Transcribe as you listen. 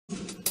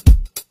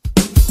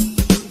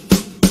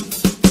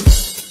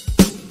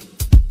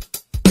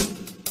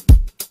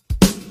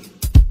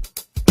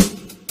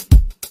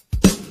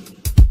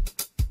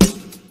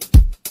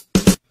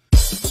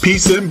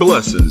Peace and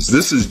blessings.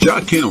 This is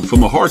Jakim from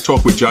the Hard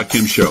Talk with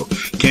Jakim show.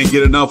 Can't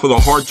get enough of the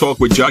Hard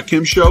Talk with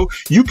Jakim show?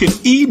 You can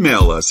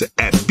email us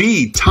at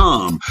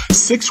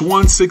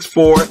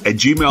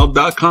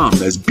btom6164@gmail.com.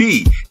 That's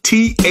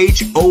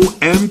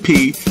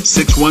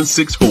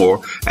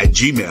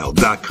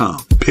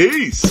bthomp6164@gmail.com.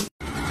 Peace.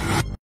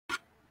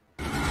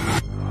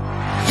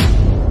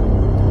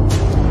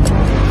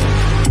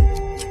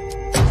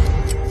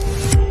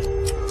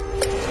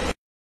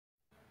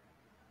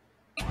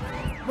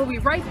 We'll be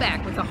right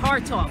back with the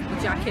Hard Talk with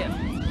Jakim.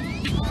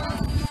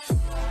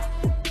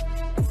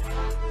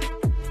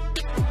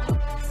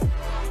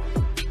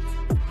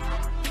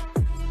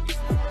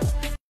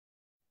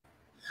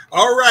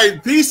 All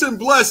right, peace and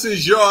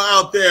blessings, y'all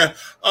out there.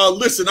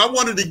 Listen, I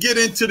wanted to get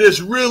into this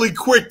really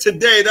quick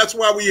today. That's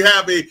why we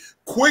have a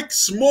quick,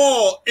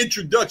 small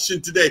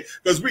introduction today,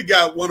 because we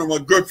got one of my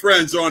good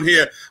friends on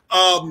here.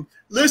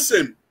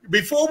 Listen.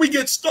 Before we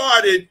get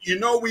started,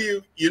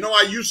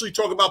 I usually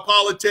talk about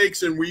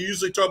politics, and we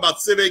usually talk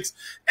about civics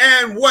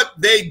and what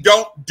they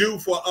don't do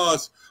for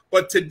us.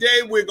 But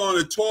today we're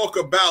going to talk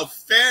about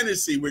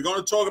fantasy. We're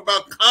going to talk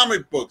about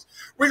comic books.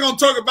 We're going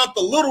to talk about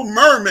The Little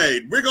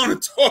Mermaid. We're going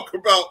to talk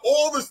about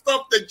all the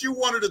stuff that you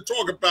wanted to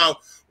talk about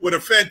with a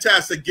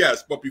fantastic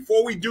guest. But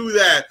before we do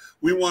that,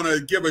 we want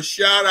to give a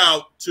shout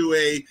out to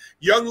a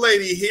young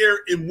lady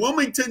here in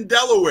Wilmington,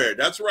 Delaware.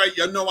 That's right.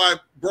 You know, I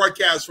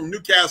broadcast from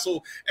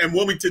Newcastle and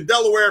Wilmington,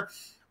 Delaware.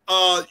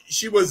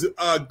 She was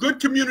a good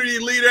community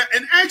leader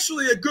and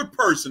actually a good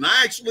person.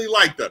 I actually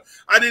liked her.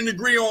 I didn't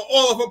agree on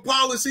all of her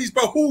policies,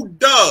 but who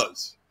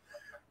does?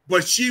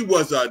 But she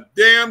was a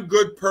damn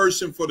good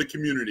person for the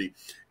community.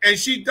 And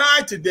she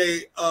died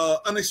today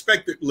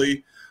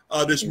unexpectedly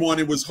this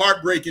morning. It was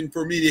heartbreaking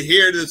for me to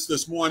hear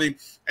this morning,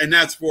 and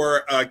that's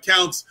for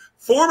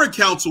former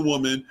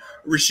councilwoman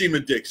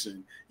Rashima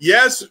Dixon.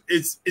 Yes,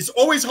 it's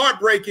always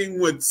heartbreaking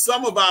when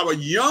some of our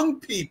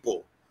young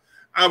people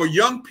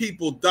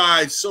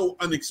died so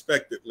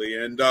unexpectedly.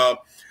 And I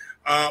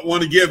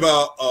want to give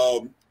a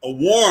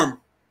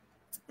warm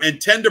and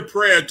tender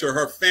prayer to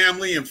her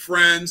family and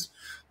friends.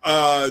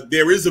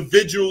 There is a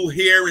vigil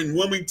here in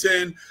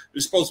Wilmington.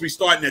 It's supposed to be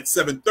starting at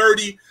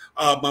 7:30.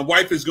 My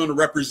wife is going to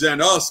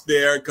represent us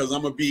there because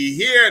I'm going to be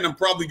here, and I'm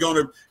probably going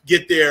to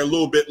get there a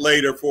little bit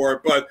later for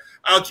it. But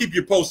I'll keep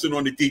you posted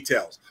on the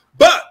details.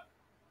 But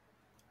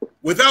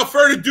without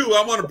further ado,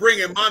 I want to bring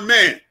in my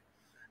man,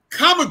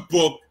 comic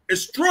book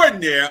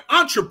extraordinaire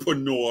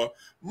entrepreneur,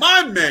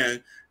 my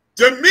man,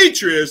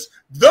 Demitrius,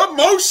 the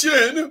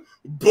Motion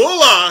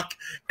Bullock.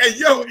 And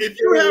yo, if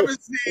you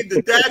haven't seen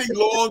the Daddy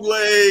Long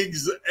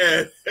Legs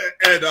and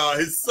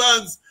his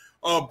son's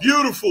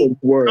beautiful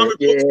comic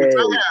books, which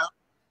I have,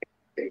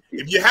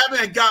 if you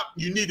haven't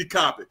you need to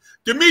copy.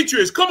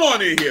 Demetrius, come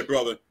on in here,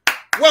 brother.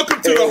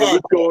 Welcome to the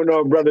Hard. What's going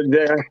on, brother?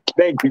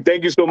 Thank you.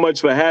 Thank you so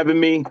much for having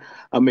me.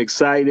 I'm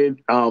excited.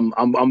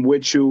 I'm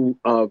with you.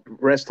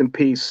 Rest in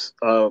peace,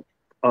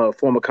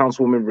 former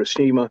Councilwoman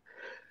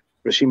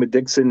Rashima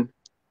Dixon.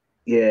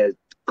 Yeah,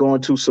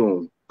 going too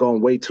soon. Going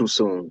way too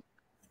soon.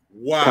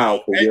 Wow.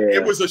 Powerful, yeah.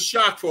 It was a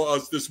shock for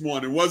us this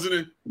morning, wasn't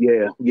it?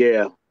 Yeah.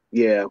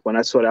 When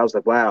I saw that, I was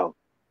like, wow.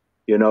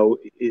 We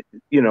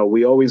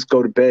always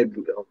go to bed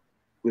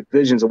with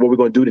visions of what we're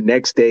going to do the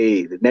next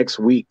day, the next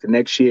week, the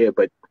next year,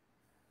 but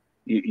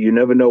you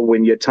never know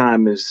when your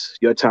time is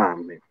your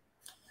time.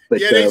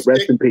 But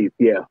rest in peace.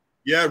 Yeah.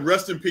 Yeah,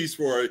 rest in peace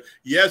for it.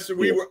 Yes,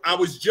 I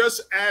was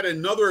just at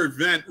another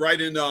event right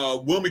in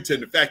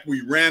Wilmington. In fact, we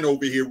ran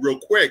over here real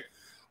quick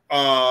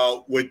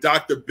with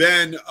Dr.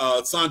 Ben,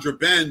 Sandra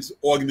Ben's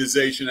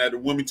organization at the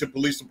Wilmington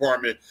Police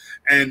Department,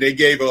 and they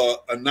gave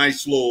a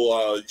nice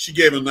little. She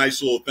gave a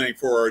nice little thing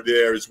for her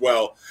there as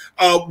well.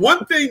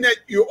 One thing that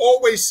you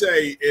always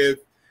say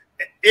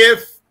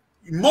if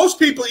most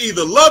people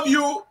either love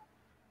you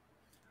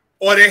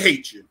or they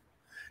hate you,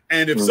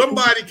 and if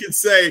somebody can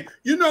say,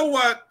 you know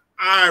what,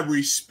 I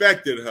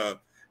respected her,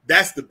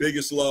 that's the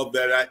biggest love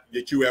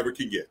that you ever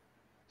can get.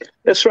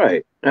 That's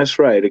right. That's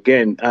right.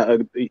 Again,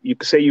 you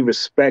could say you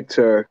respect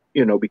her,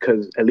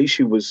 because at least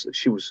she was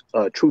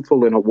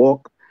truthful in her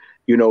walk.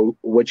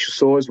 What you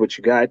saw is what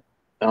you got.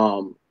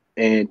 Again,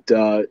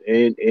 I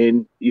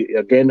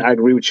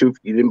agree with you.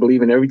 You didn't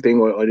believe in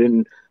everything or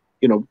didn't,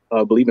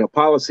 believe in her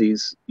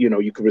policies.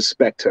 You could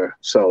respect her.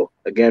 So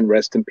again,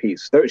 rest in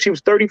peace. She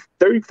was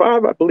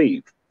 35, I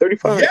believe.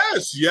 35.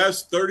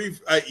 Yes, 30.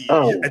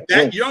 At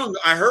that young,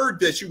 I heard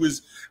that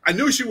I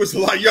knew she was a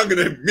lot younger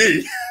than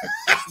me.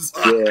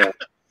 Yeah.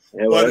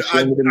 Well, but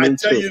I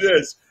tell you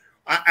this,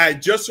 I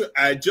just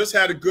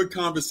had a good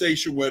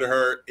conversation with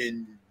her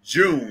in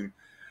June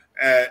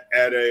at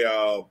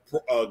a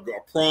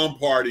prom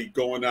party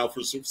going out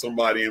for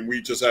somebody, and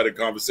we just had a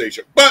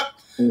conversation. But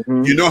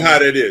you know how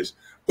that is.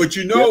 But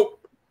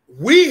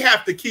we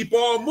have to keep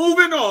on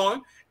moving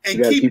on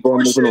and keep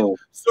pushing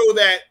so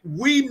that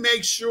we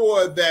make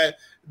sure that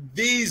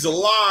these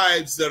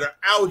lives that are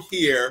out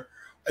here,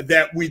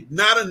 that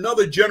not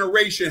another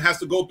generation has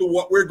to go through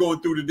what we're going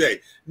through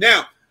today.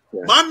 Now,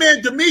 my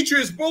man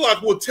Demetrius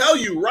Bullock will tell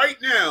you right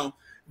now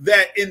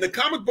that in the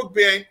comic book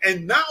band,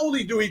 and not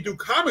only do he do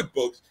comic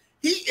books,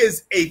 he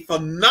is a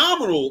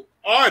phenomenal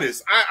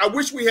artist. I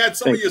wish we had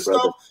some of your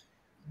stuff.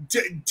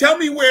 Tell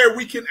me where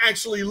we can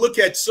actually look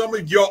at some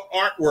of your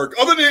artwork,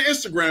 other than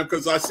Instagram,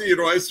 because I see it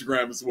on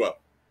Instagram as well.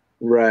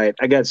 Right.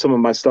 I got some of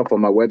my stuff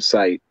on my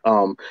website.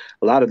 A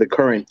lot of the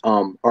current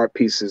art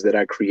pieces that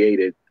I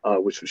created,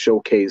 which were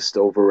showcased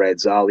over at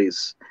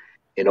Zolly's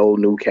in Old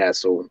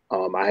Newcastle,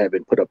 I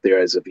haven't put up there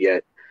as of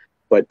yet.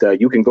 But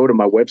you can go to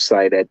my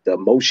website at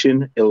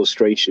Motion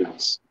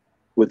Illustrations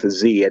with a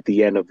Z at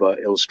the end of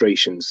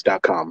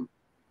illustrations.com.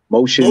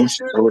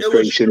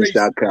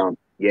 Motionillustrations.com.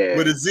 Yeah.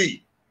 With a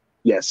Z.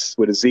 Yes,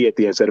 with a Z at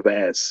the end instead of an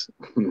S.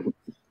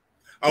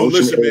 Oh,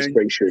 listen, man.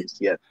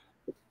 Yes.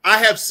 I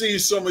have seen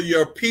some of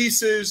your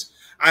pieces.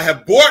 I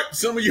have bought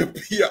some of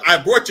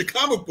I bought your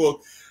comic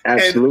book.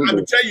 Absolutely. And I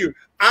will tell you,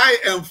 I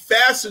am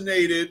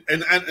fascinated,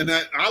 and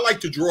I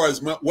like to draw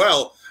as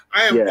well.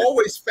 I am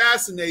always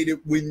fascinated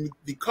when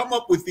you come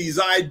up with these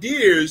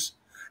ideas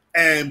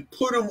and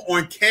put them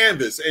on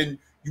canvas. And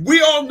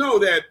we all know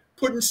that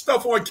putting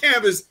stuff on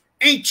canvas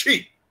ain't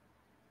cheap.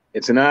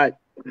 It's not.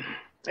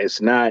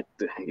 It's not.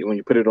 When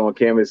you put it on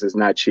canvas, it's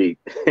not cheap.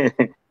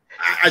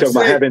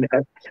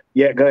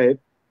 Yeah, go ahead.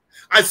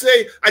 I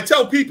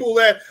tell people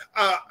that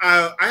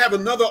I have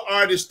another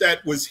artist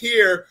that was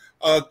here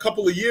a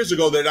couple of years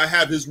ago that I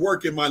have his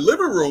work in my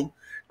living room.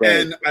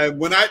 Right. And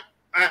when I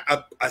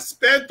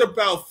spent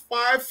about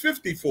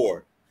 $550 for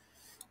it.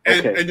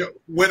 And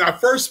when I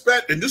first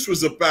spent, and this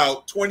was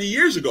about 20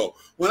 years ago,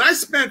 when I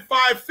spent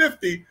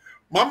 $550,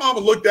 my mama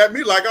looked at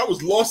me like I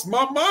was lost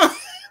my mind.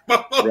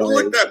 My mama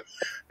looked at me.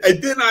 And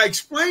then I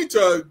explained to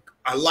her,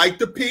 I like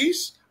the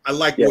piece. I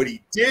like what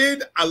he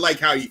did. I like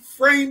how he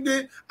framed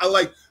it.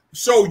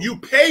 So you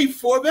pay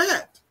for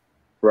that.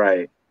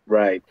 Right.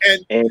 And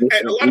a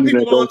lot of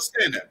people don't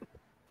understand that.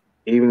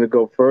 Even to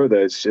go further,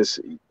 it's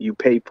just you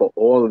pay for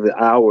all of the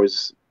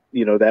hours,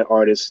 that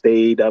artist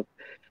stayed up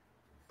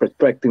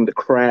perfecting the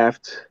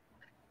craft,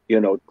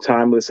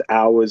 timeless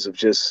hours of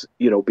just,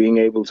 being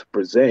able to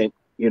present,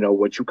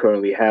 what you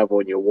currently have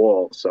on your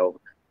wall. So,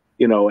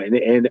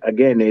 and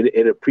again,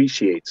 it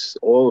appreciates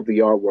all of the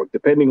artwork,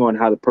 depending on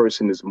how the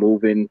person is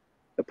moving,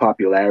 the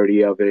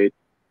popularity of it,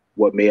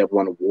 what may have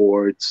won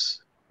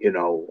awards,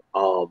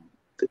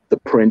 the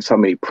prints, how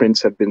many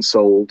prints have been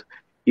sold.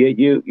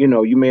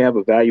 You may have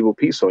a valuable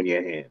piece on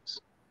your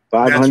hands.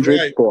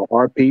 500 for an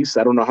art piece.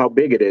 I don't know how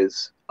big it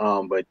is,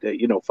 but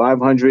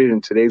 500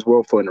 in today's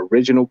world for an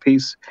original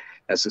piece,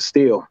 that's a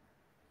steal.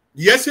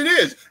 Yes, it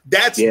is.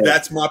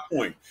 That's my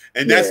point,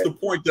 and that's the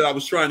point that I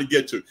was trying to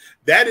get to.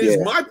 That is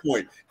my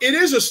point. It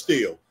is a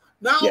steal.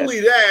 Not only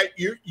that,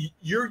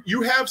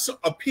 you have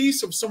a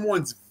piece of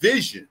someone's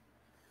vision.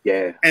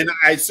 Yeah. And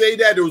I say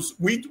that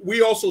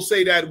we also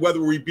say that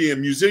whether we being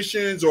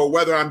musicians or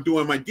whether I'm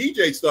doing my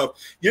DJ stuff,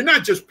 you're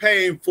not just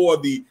paying for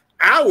the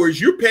hours,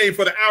 you're paying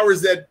for the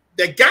hours that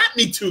got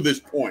me to this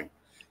point.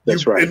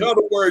 That's right. In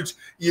other words,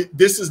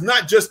 this is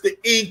not just the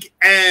ink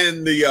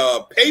and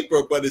the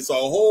paper, but it's a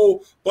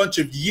whole bunch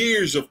of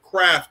years of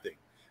crafting.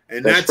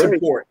 And that's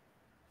important.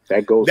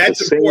 That goes to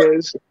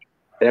singers,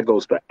 that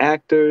goes for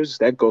actors,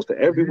 that goes to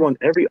everyone,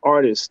 every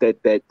artist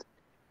that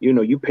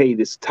you pay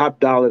this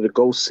top dollar to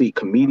go see.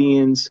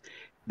 Comedians.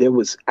 There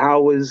was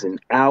hours and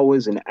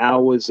hours and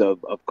hours of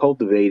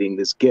cultivating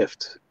this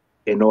gift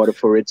in order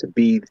for it to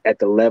be at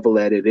the level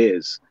that it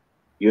is.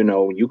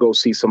 You go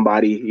see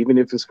somebody, even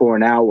if it's for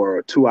an hour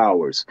or 2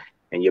 hours,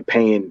 and you're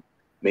paying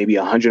maybe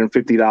 $150,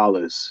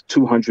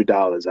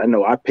 $200. I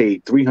know I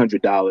paid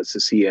 $300 to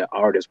see an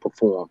artist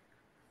perform,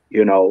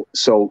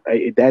 so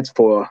that's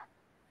for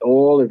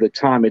all of the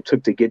time it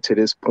took to get to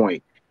this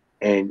point.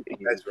 And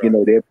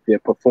they're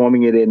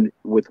performing it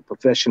with a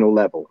professional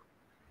level.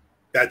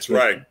 That's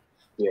right.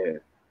 Yeah.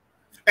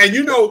 And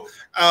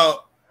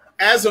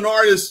as an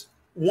artist,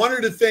 one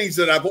of the things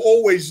that I've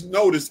always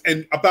noticed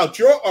and about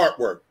your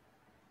artwork,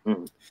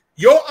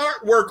 your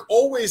artwork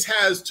always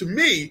has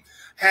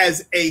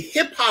a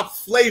hip hop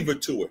flavor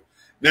to it.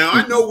 Now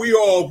I know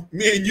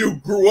me and you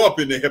grew up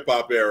in the hip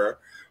hop era,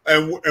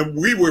 and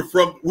we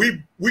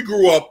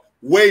grew up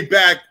way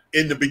back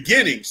in the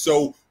beginning,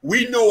 so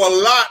we know a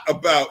lot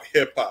about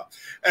hip hop.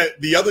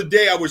 The other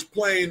day I was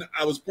playing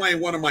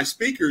one of my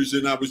speakers,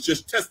 and I was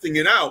just testing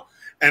it out,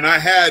 and I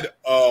had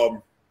a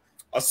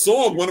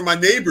song, one of my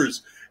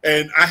neighbors,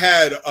 and I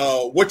had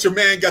 "What Your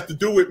Man Got to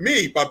Do With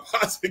Me" by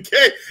Posse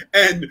K,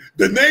 and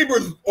the neighbor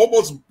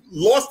almost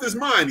lost his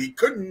mind. He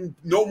couldn't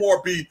no more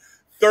be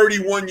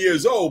 31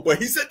 years old, but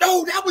he said,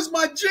 "No, that was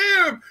my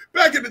jam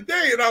back in the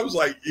day." And I was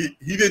like,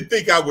 he didn't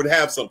think I would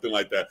have something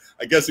like that.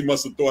 I guess he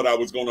must have thought I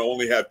was going to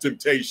only have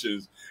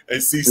Temptations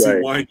and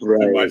CeCe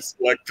Winans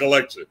in my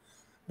collection.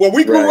 Well,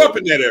 we grew up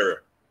in that era.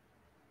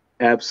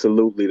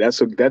 Absolutely.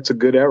 That's a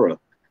good era.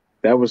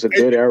 That was a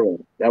good era.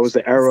 That was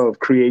the era of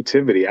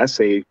creativity. I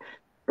say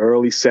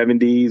early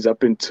 70s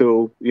up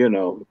until,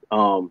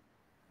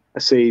 I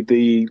say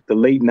the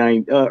late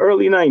 90s,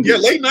 early 90s. Yeah,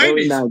 late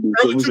 90s.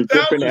 It was a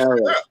different era.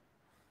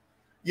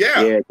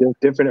 Yeah,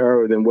 different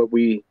era than what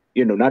we,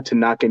 not to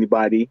knock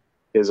anybody.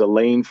 There's a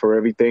lane for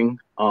everything.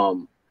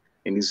 And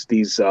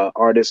these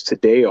artists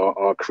today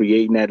are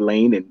creating that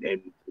lane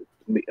and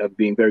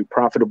being very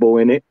profitable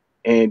in it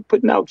and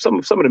putting out some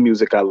of the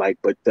music I like.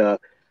 But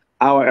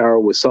our era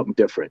was something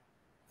different.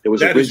 There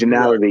was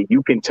originality.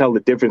 You can tell the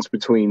difference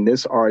between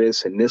this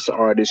artist and this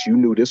artist. You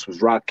knew this was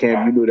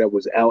Rakim. You knew that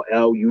was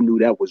LL. You knew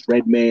that was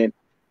Redman.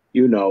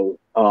 You know,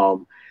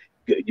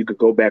 you could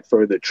go back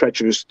further.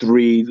 Treacherous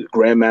 3,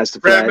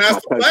 Grandmaster Flash.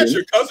 Grandmaster Flash,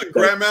 your cousin,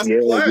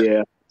 Grandmaster Flash.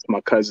 Yeah, it's my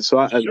cousin. So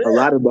a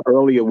lot of the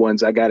earlier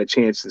ones I got a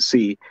chance to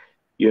see,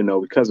 you know,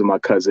 because of my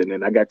cousin.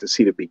 And I got to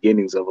see the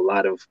beginnings of a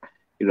lot of,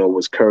 you know,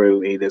 what's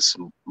currently this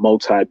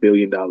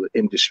multi-billion-dollar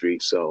industry.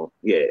 So,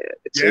 yeah,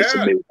 it's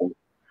amazing.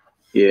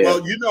 Yeah.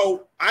 Well, you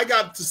know, I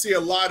got to see a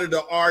lot of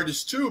the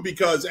artists too,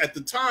 because at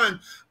the time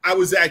I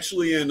was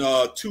actually in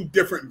 2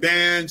 different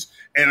bands,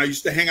 and I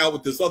used to hang out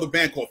with this other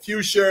band called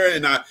Fuchsia,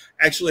 and I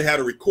actually had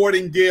a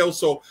recording deal.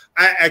 So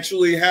I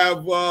actually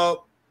have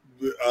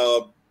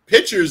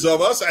pictures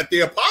of us at the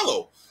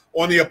Apollo,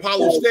 on the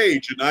Apollo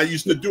stage. And I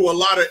used to do a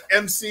lot of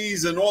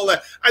MCs and all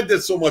that. I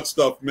did so much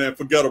stuff, man.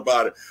 Forget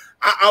about it.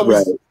 I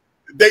was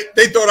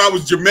they thought I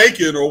was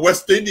Jamaican or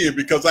West Indian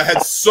because I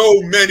had so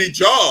many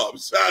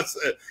jobs. I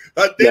said,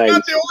 they're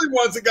not the only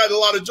ones that got a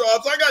lot of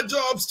jobs. I got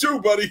jobs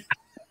too, buddy.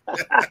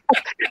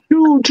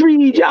 2,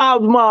 3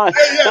 jobs, man.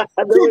 Yeah,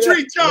 2,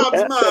 3 jobs,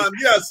 man.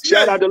 Yes.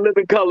 Shout out to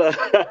Living Color.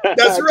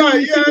 That's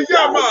right.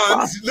 Yeah,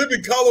 man.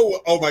 Living Color.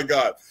 Oh my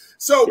God.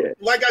 So,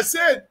 like I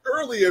said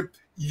earlier,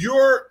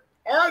 your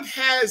art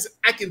has,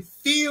 I can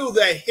feel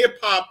that hip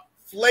hop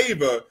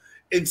flavor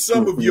in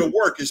some of your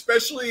work,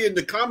 especially in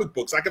the comic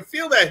books. I can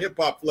feel that hip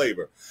hop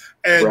flavor.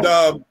 And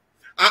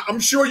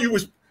I'm sure you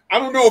was, I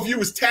don't know if you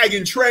was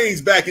tagging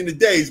trains back in the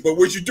days, but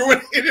was you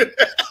doing it?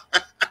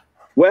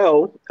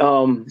 Well,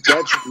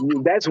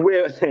 that's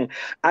where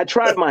I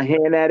tried my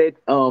hand at it.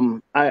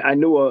 I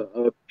knew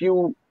a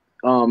few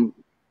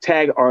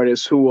tag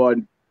artists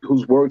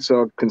whose works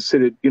are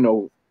considered, you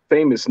know,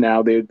 famous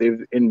now. They've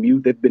been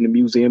in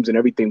museums and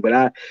everything.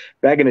 But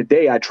back in the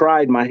day, I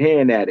tried my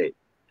hand at it.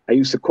 I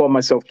used to call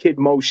myself Kid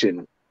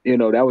Motion. You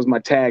know, that was my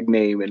tag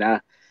name, and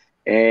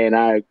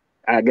I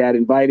got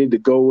invited to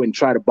go and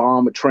try to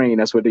bomb a train.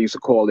 That's what they used to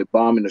call it,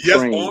 bombing a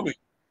train. Bombing.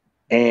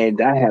 And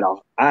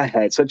I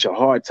had such a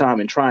hard time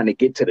in trying to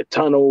get to the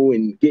tunnel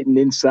and getting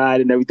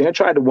inside and everything. I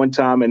tried it one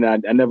time and I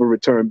never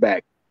returned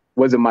back.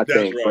 Wasn't my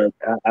thing. Right.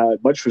 But I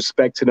much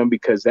respect to them,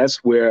 because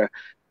that's where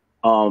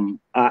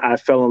I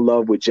fell in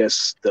love with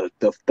just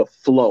the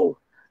flow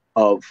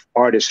of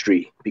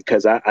artistry,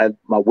 because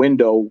my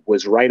window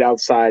was right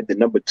outside the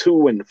number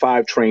 2 and the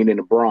 5 train in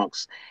the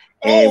Bronx.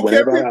 And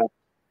whenever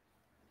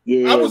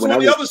I was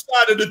on the other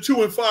side of the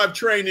 2 and 5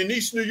 train in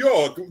East New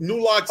York,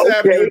 New Locks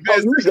Avenue.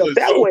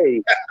 That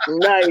way.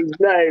 Nice.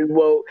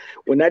 Well,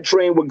 when that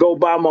train would go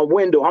by my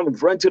window, I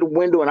would run to the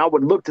window and I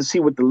would look to see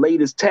what the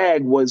latest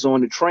tag was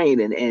on the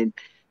train. And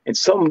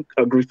some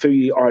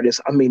graffiti artists,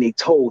 I mean, they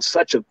told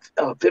such a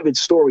vivid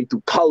story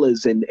through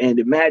colors and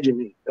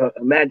imagery.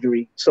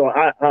 So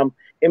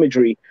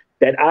imagery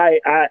that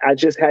I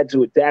just had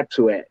to adapt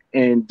to it.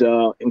 And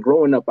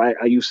growing up,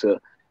 I used to,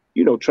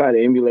 you know, try to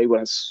emulate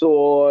what I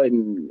saw,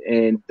 and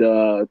then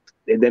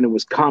it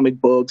was comic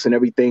books and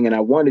everything. And I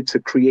wanted to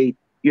create,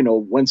 you know,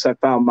 once I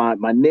found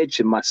my niche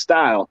and my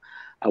style,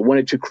 I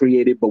wanted to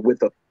create it, but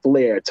with a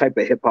flair, type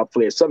of hip hop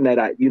flair, something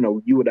that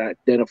you would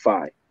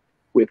identify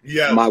with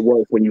my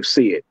work when you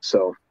see it.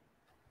 So,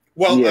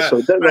 well, so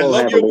I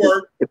love your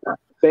work.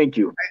 Thank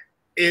you.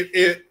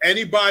 If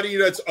anybody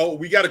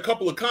we got a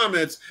couple of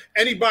comments.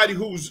 Anybody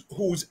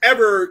who's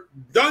ever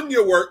done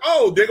your work,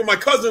 they got my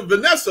cousin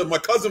Vanessa and my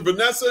cousin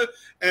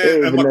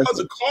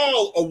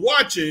Carl are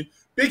watching.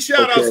 Big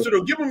shout outs to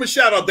them. Give them a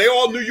shout out. They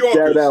all New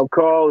Yorkers. Shout out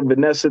Carl and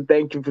Vanessa.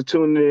 Thank you for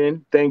tuning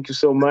in. Thank you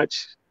so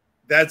much.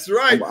 That's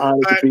right. I'm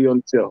honored to be on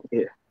the show.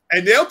 Yeah.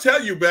 And they'll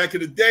tell you back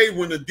in the day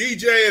when the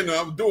DJ and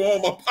I'm doing all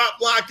my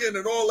pop locking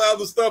and all that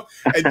other stuff.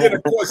 And then,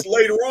 of course,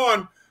 later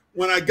on,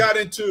 when I got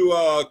into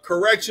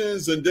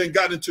corrections and then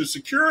got into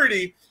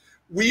security,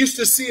 we used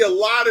to see a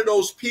lot of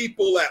those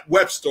people at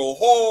Webster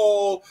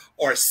Hall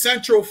or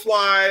Central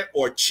Fly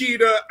or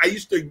Cheetah. I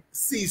used to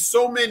see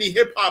so many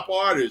hip hop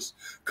artists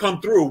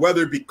come through,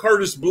 whether it be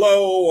Curtis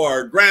Blow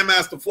or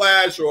Grandmaster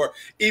Flash or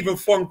even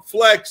Funk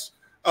Flex,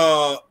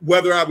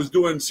 whether I was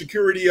doing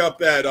security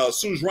up at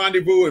Sue's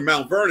Rendezvous in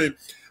Mount Vernon.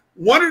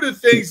 One of the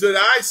things that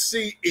I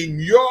see in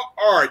your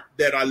art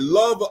that I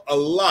love a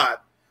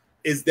lot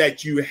is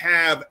that you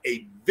have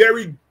a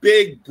very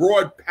big,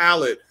 broad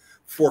palette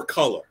for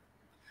color.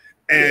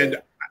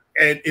 And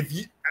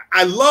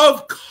I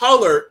love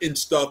color in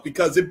stuff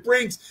because it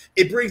brings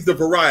the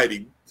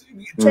variety.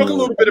 Talk a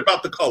little bit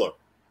about the color.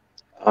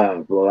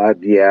 I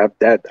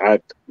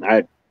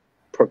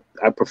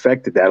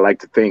perfected that. I like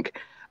to think.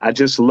 I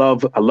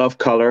love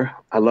color.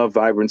 I love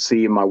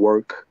vibrancy in my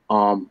work.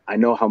 I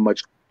know how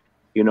much,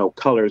 you know,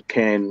 color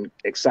can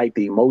excite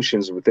the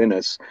emotions within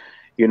us,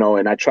 you know,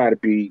 and I try to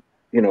be,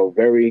 you know,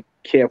 very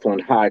careful on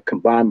how I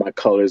combine my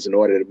colors in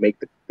order to make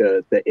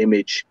the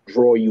image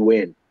draw you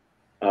in.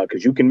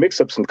 Because you can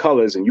mix up some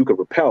colors and you can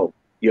repel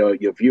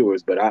your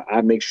viewers, but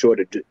I make sure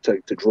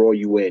to draw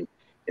you in,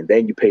 and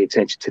then you pay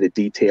attention to the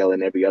detail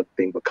and every other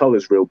thing. But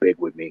color's real big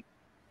with me.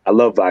 I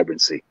love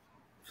vibrancy.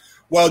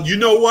 Well, you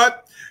know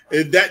what?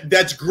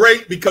 That's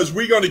great, because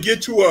we're going to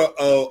get to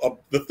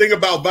the thing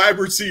about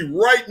vibrancy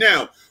right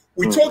now.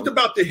 We talked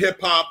about the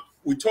hip hop.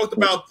 We talked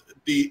about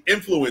the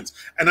influence.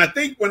 And I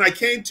think when I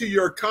came to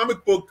your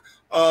comic book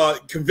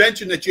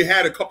convention that you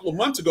had a couple of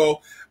months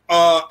ago,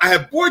 I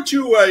have bought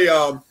you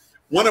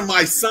one of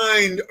my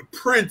signed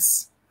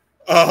Prince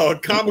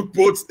comic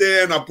books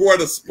there, and I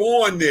brought a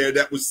Spawn there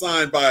that was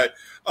signed by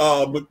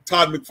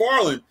Todd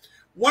McFarlane.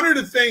 One of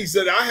the things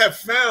that I have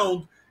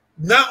found,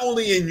 not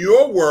only in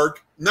your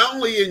work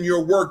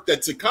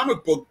that's a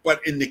comic book,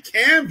 but in the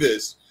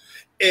canvas,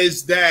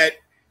 is that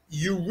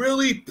you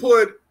really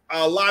put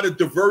a lot of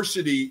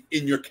diversity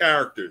in your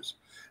characters.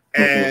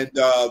 And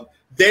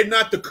they're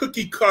not the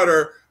cookie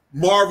cutter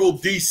Marvel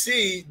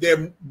DC.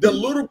 They're a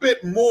little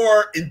bit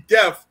more in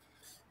depth,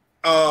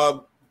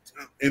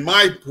 in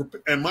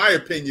my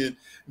opinion,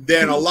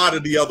 than a lot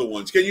of the other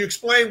ones. Can you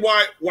explain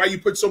why you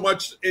put so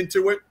much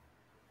into it?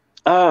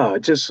 I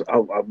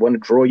want to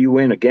draw you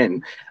in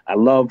again. I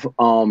love,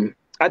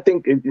 I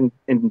think in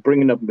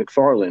bringing up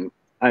McFarlane,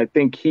 I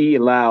think he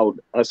allowed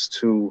us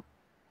to,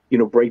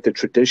 break the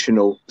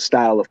traditional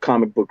style of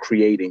comic book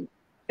creating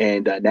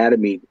and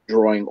anatomy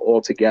drawing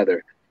all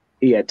together.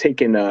 He had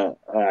taken a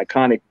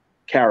iconic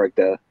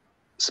character,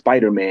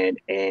 Spider-Man,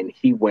 and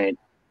he went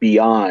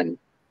beyond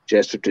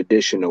just the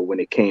traditional when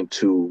it came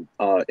to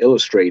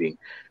illustrating.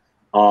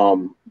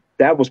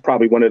 That was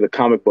probably one of the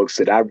comic books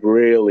that I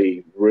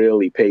really,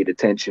 really paid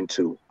attention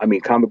to. I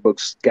mean, comic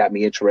books got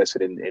me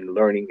interested in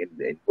learning,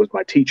 and was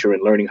my teacher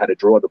in learning how to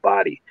draw the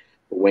body.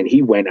 But when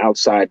he went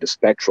outside the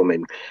spectrum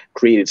and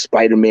created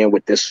Spider-Man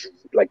with this,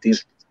 like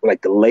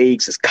the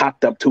legs is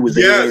cocked up to his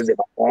ears, and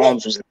the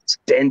arms was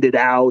extended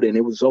out, and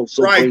it was so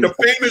right. crazy. The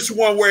famous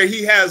one where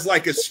he has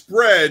like a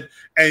spread,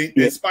 and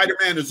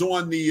Spider-Man is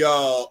on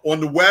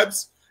the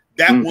webs.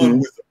 That one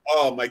was,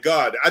 oh my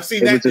God, I've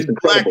seen that in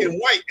black and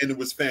white, and it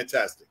was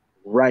fantastic.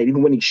 Right.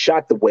 Even when he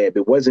shot the web,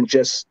 it wasn't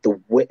just the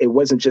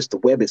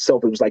web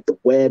itself. It was like the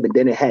web, and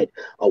then it had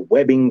a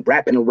webbing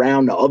wrapping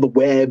around the other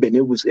web, and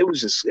it was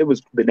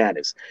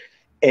bananas.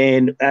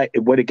 And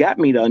what it got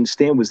me to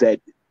understand was that,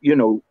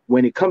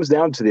 when it comes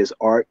down to this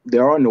art,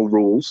 there are no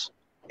rules,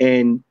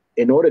 and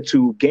in order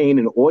to gain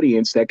an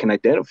audience that can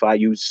identify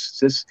you,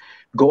 just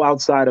go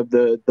outside of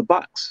the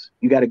box.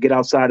 You got to get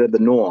outside of the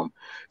norm.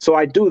 So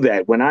I do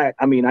that when I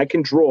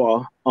can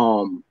draw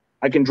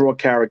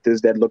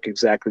characters that look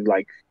exactly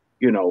like,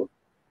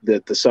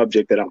 the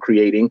subject that I'm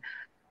creating.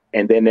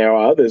 And then there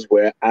are others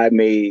where I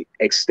may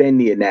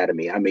extend the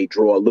anatomy. I may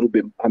do a little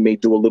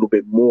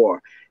bit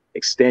more,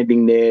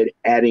 extending it,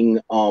 adding,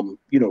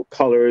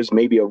 colors,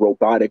 maybe a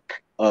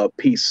robotic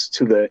piece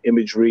to the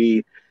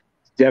imagery.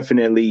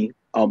 Definitely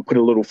put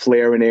a little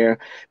flair in there.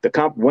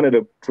 One of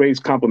the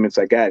greatest compliments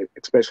I got,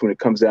 especially when it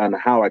comes down to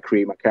how I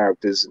create my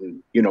characters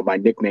and, my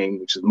nickname,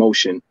 which is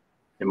Motion,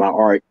 in my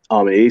art,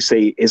 they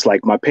say it's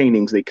like my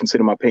paintings. They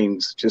consider my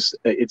paintings just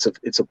it's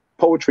a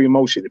poetry in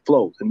motion. It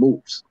flows, it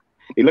moves.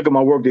 They look at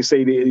my work, they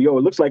say, "Yo,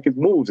 it looks like it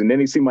moves," and then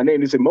they see my name,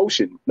 they say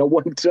Motion. No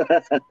one.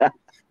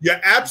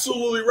 You're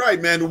absolutely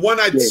right, man. The one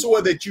I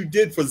saw that you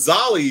did for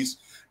Zolly's,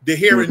 they're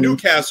here in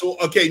Newcastle.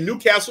 Okay,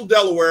 Newcastle,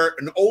 Delaware,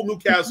 an old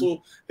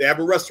Newcastle. They have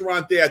a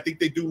restaurant there. I think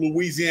they do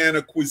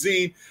Louisiana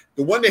cuisine.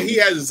 The one that he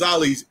has at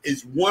Zolly's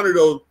is one of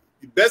the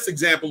best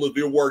example of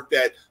your work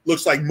that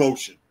looks like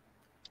motion.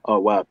 Oh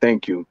wow!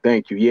 Thank you.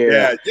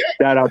 Yeah.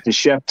 Shout out to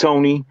Chef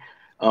Tony.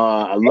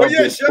 I love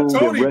this food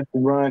and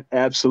restaurant.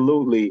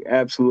 Absolutely.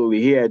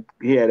 He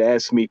had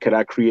asked me, could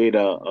I create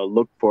a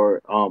look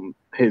for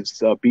his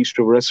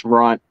bistro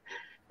restaurant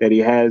that he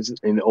has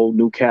in Old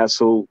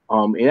Newcastle.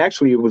 And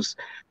actually, it was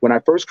when I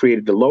first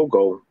created the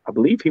logo. I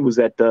believe he was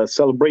at the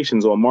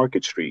Celebrations on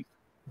Market Street.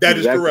 That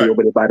is correct.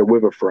 Over there by the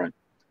riverfront,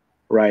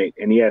 right?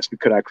 And he asked me,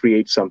 could I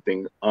create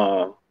something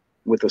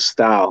with a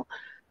style?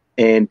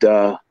 And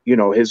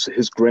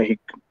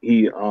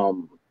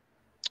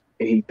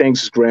he thanks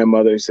his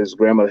grandmother. He says his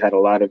grandmother had a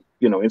lot of,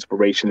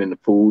 inspiration in the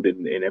food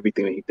and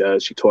everything that he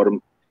does. She taught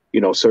him,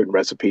 certain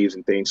recipes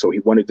and things. So he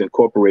wanted to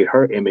incorporate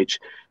her image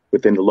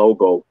within the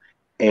logo.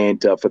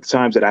 And for the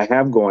times that I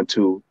have gone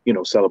to,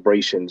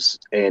 celebrations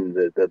and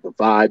the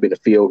vibe and the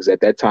feel, because at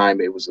that time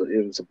it was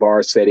a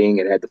bar setting.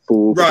 It had the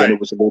food, but then it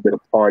was a little bit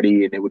of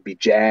party, and it would be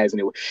jazz, and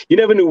you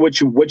never knew what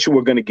you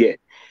were going to get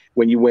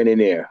when you went in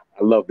there.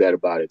 I love that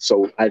about it.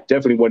 So I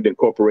definitely wanted to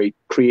incorporate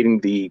creating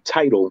the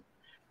title,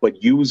 but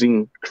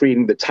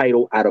creating the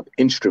title out of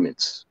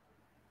instruments,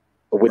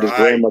 with his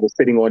grandmother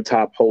sitting on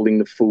top holding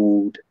the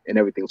food and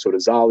everything. So the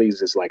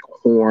Zollies is like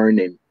horn,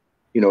 and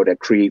that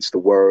creates the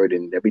word,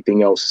 and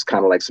everything else is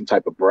kind of like some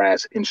type of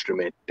brass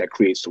instrument that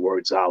creates the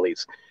word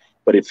Zollies.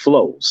 But it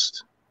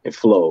flows.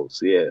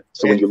 Yeah.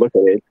 So when you look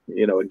at it,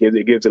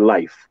 it gives it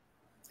life.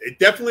 It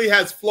definitely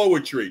has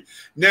flowetry.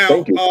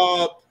 Now,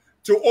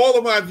 to all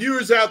of my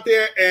viewers out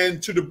there,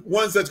 and to the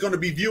ones that's going to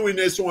be viewing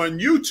this on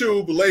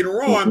YouTube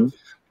later on,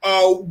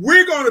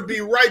 We're going to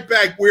be right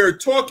back. We're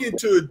talking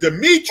to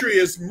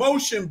Demitrius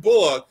Motion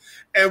Bullock,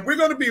 and we're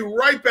going to be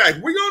right back.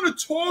 We're going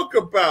to talk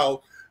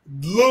about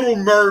Little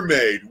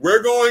Mermaid.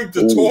 We're going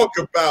to talk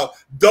about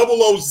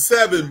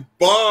 007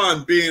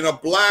 Bond being a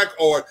black,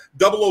 or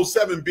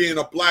 007 being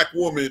a black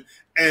woman,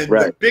 and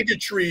the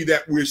bigotry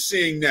that we're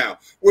seeing now.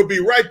 We'll be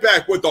right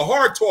back with the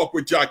Hard Talk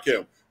with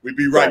Jakim. We'll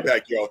be right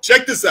back, y'all.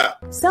 Check this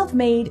out.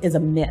 Self-made is a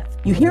myth.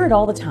 You hear it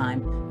all the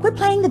time. Quit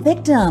playing the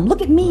victim.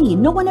 Look at me.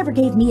 No one ever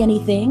gave me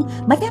anything.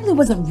 My family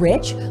wasn't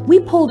rich. We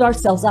pulled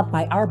ourselves up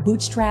by our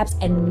bootstraps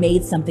and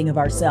made something of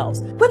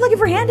ourselves. Quit looking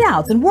for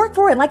handouts and work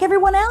for it like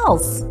everyone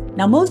else.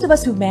 Now, most of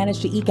us who've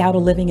managed to eke out a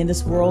living in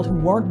this world, who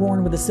weren't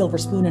born with a silver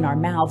spoon in our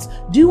mouths,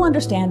 do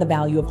understand the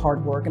value of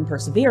hard work and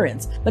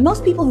perseverance. But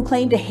most people who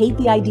claim to hate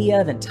the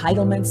idea of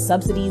entitlements,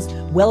 subsidies,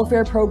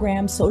 welfare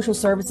programs, social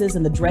services,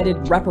 and the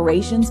dreaded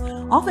reparations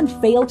often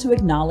fail to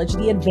acknowledge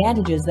the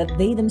advantages that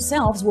they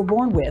themselves were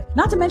born with.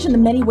 Not to mention the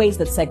many ways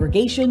that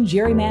segregation,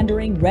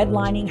 gerrymandering,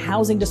 redlining,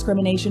 housing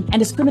discrimination, and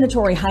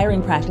discriminatory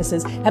hiring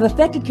practices have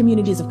affected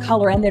communities of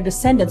color and their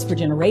descendants for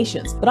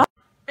generations.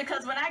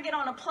 Because when I get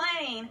on a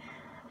plane,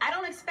 I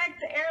don't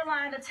expect the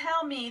airline to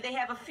tell me they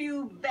have a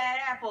few bad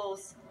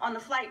apples on the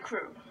flight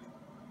crew.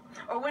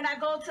 Or when I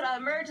go to the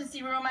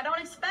emergency room, I don't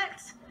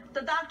expect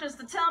the doctors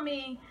to tell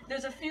me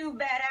there's a few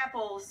bad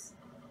apples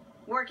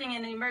working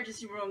in the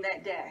emergency room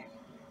that day.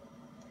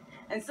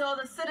 And so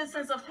the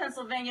citizens of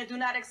Pennsylvania do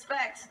not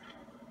expect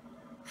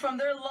from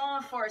their law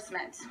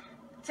enforcement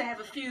to have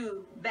a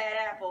few bad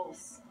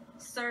apples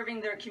serving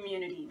their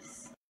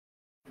communities.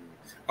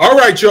 All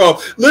right,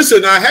 y'all.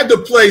 Listen, I had to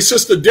play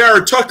Sister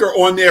Dara Tucker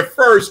on there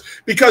first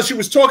because she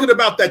was talking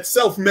about that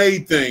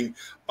self-made thing,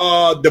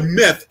 the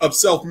myth of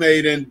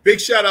self-made. And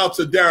big shout out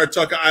to Dara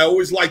Tucker. I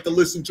always like to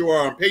listen to her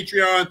on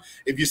Patreon.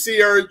 If you see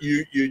her,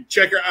 you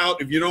check her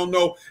out. If you don't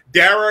know,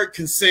 Dara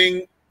can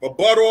sing a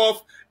butt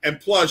off. And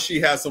plus,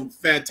 she has some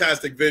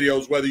fantastic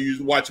videos, whether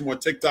you watch them on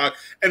TikTok.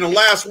 And the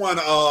last one,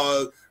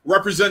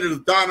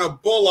 Representative Donna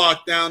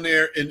Bullock down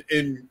there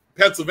in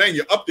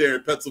Pennsylvania, up there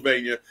in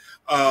Pennsylvania.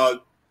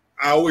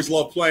 I always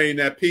love playing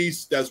that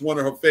piece. That's one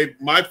of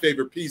my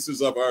favorite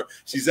pieces of her.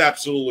 She's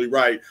absolutely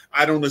right.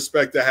 I don't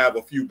expect to have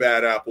a few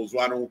bad apples.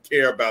 I don't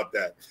care about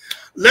that.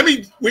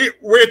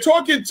 We're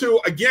talking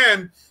to,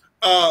 again,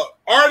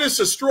 artist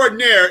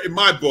extraordinaire in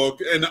my book,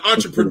 and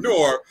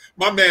entrepreneur,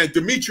 my man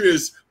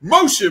Demitrius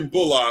Motion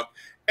Bullock.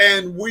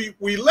 And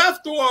we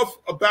left off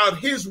about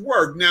his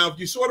work. Now, if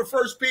you saw the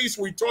first piece,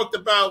 we talked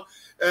about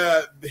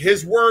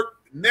his work.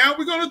 Now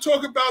we're going to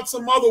talk about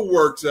some other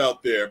works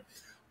out there.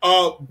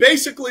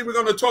 Basically, we're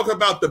going to talk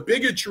about the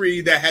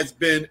bigotry that has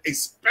been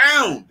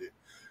expounded.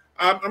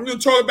 I'm going to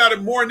talk about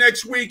it more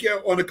next week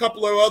on a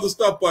couple of other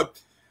stuff, but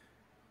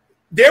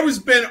there has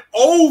been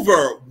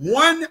over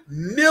 1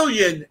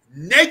 million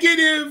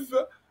negative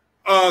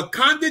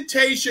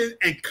connotation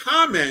and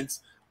comments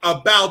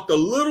about the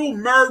Little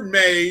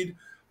Mermaid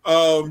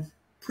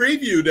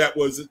preview that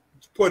was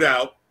put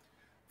out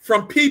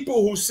from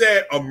people who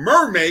said a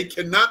mermaid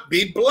cannot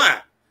be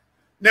black.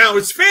 Now,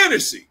 it's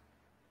fantasy.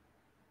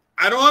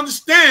 I don't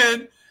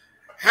understand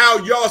how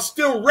y'all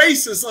still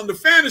racist on the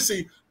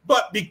fantasy,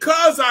 but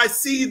because I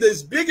see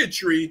this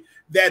bigotry,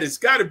 that it's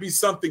got to be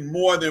something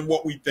more than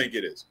what we think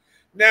it is.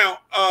 Now,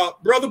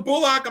 Brother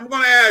Bullock, I'm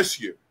going to ask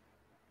you,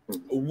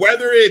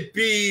 whether it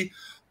be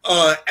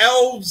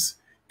elves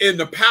in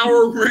the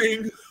Power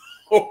Ring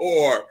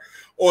or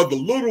the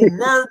Little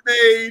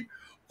Mermaid,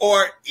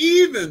 or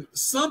even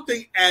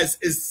something as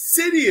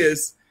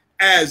insidious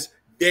as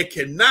there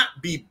cannot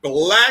be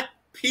black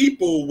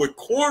people with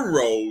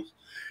cornrows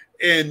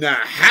in the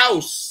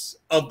House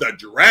of the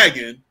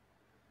Dragon.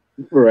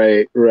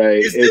 Right.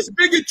 Is this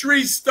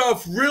bigotry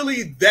stuff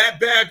really that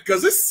bad?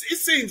 Because it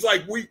seems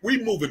like we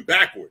moving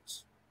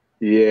backwards.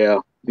 Yeah,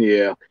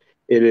 it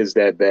is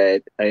that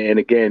bad. And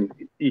again,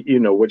 you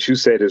know, what you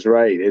said is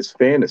right. It's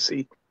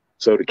fantasy.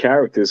 So the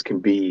characters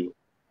can be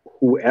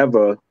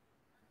whoever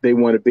they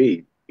want to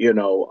be. You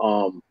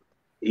know,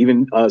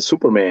 even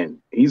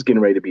Superman, he's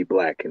getting ready to be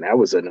black, and that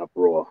was an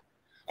uproar.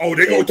 Oh,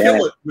 they're going to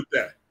kill it with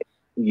that.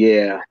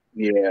 Yeah.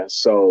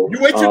 So you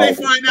wait till they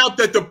find out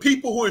that the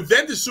people who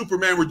invented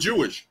Superman were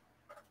Jewish.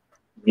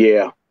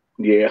 Yeah.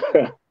 But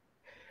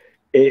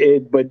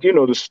you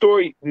know, the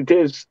story,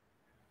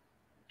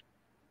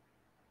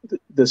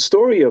 the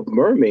story of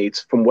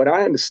mermaids, from what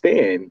I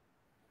understand,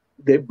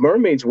 the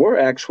mermaids were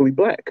actually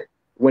black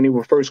when they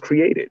were first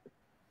created.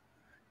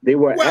 They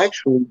were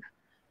actually.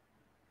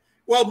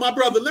 Well, my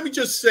brother, let me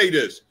just say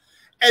this.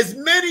 As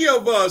many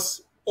of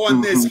us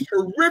on this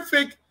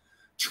horrific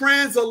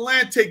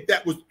transatlantic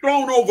that was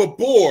thrown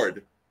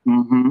overboard,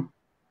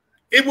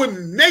 it would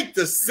make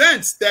the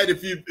sense that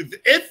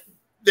if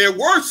there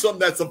were some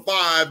that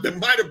survived, there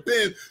might have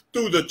been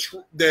through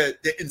the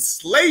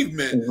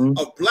enslavement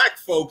of black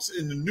folks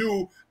in the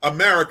new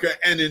America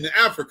and in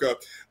Africa.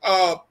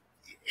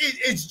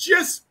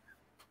 It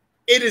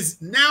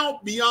is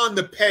now beyond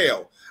the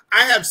pale.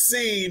 I have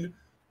seen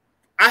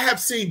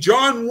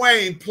John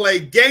Wayne play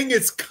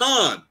Genghis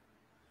Khan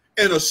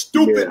in a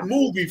stupid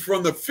movie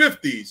from the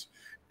 50s.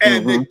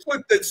 and they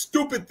put that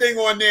stupid thing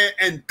on there,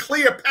 and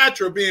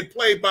Cleopatra being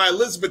played by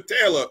Elizabeth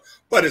Taylor,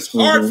 but it's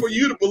hard for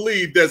you to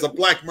believe there's a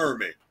black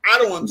mermaid. I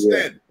don't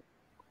understand.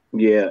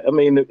 Yeah, I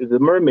mean, the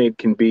mermaid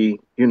can be,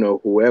 you know,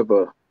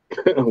 whoever,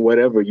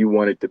 whatever you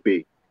want it to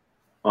be.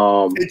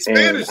 It's and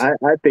fantasy.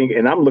 I think,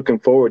 and I'm looking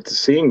forward to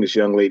seeing this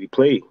young lady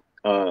play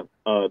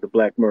the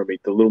Black Mermaid,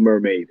 the Little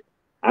Mermaid.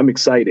 I'm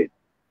excited,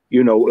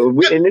 you know,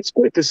 and it's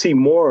good to see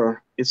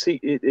more.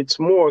 It's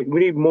more. We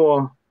need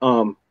more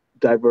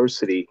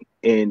diversity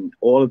in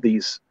all of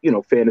these, you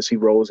know, fantasy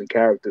roles and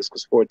characters.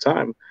 Because for a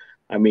time,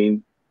 I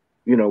mean,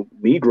 you know,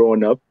 me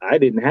growing up, I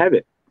didn't have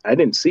it. I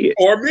didn't see it.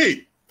 Or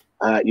me.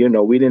 You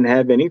know, we didn't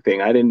have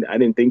anything. I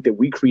didn't think that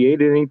we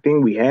created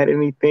anything. We had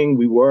anything.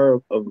 We were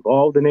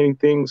involved in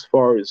anything as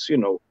far as, you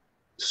know,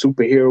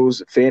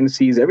 superheroes,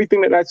 fantasies,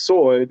 everything that I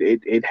saw.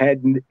 It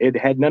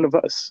had none of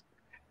us.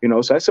 You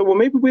know, so I said, well,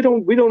 maybe we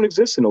don't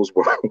exist in those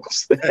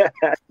worlds.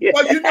 Yeah.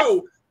 Well, you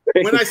know,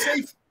 when I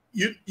say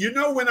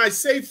when I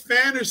say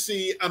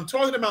fantasy, I'm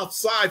talking about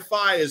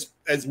sci-fi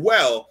as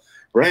well.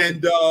 Right.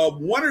 And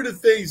one of the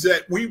things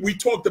that we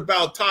talked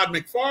about Todd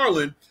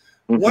McFarlane,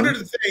 one of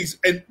the things,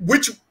 and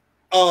which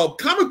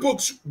comic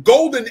books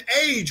golden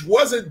age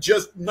wasn't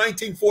just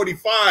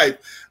 1945.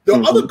 The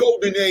other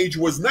golden age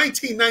was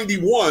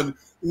 1991,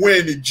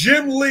 when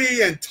Jim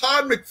Lee and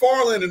Todd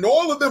McFarlane and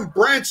all of them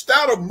branched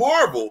out of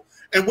Marvel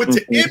and went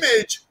to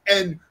Image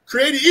and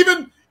created,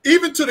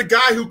 even to the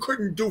guy who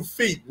couldn't do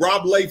feet,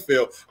 Rob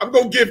Liefeld. I'm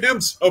going to give him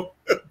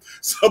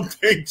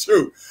something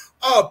too.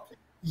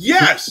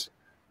 Yes,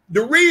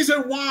 the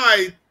reason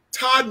why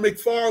Todd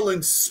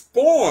McFarlane's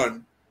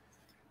Spawn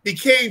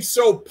became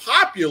so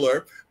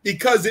popular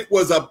because it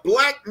was a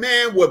black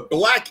man with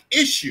black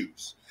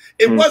issues.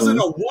 It wasn't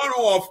a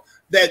one-off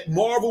that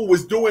Marvel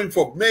was doing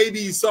for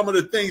maybe some of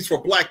the things for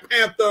Black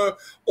Panther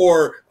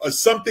or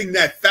something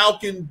that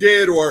Falcon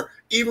did, or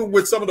even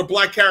with some of the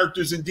black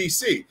characters in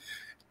DC.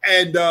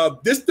 And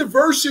this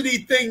diversity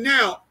thing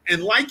now,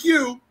 and like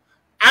you,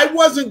 I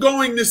wasn't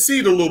going to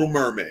see The Little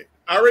Mermaid.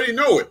 I already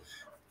know it.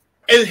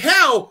 And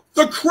hell,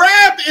 the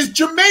crab is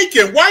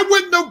Jamaican. Why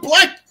wouldn't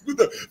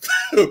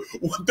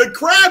the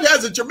crab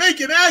has a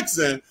Jamaican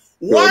accent?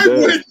 Why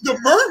wouldn't the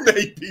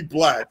mermaid be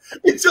black?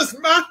 It's just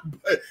not.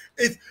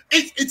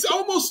 It's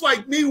almost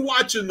like me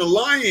watching The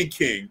Lion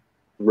King,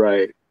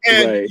 right?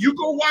 And you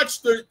go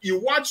watch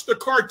the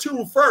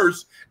cartoon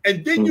first,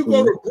 and then you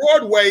go to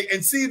Broadway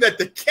and see that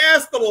the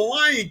cast of The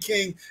Lion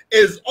King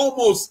is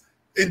almost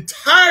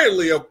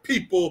entirely of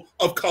people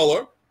of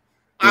color.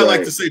 I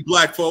like to say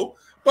black folk,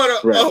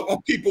 but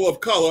of people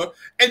of color,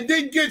 and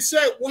then get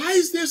said, why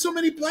is there so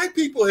many black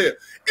people here?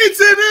 It's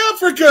in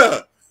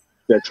Africa.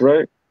 That's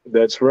right.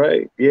 That's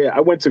right. Yeah, I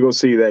went to go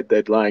see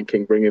that Lion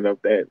King, bringing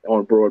up that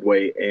on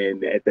Broadway,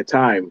 and at the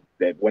time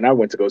that when I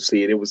went to go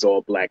see it, it was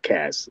all black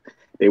cast.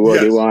 They were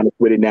honest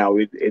with it. Now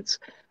it's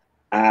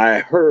I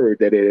heard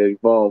that it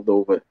evolved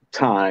over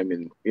time,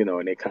 and you know,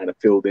 and they kind of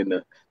filled in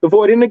the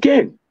void. And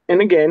again,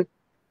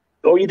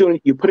 all you're doing,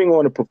 you're putting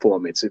on a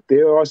performance. If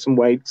there are some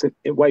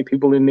white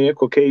people in there,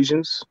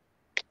 Caucasians,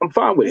 I'm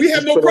fine with it. We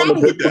have no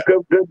problem with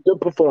that.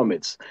 Good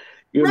performance,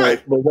 you know.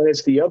 But when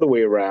it's the other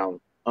way around,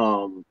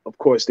 of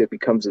course, there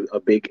becomes a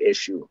big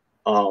issue.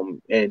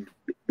 And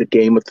the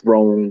Game of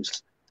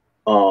Thrones,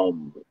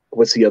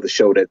 what's the other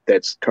show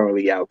that's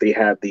currently out? They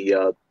have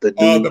the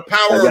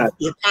Power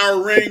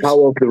Rings. The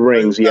Power of the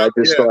Rings. Yeah, I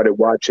just started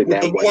watching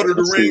that one. The Lord of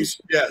the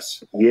Rings.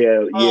 Yes.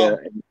 Yeah.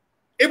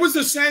 It was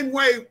the same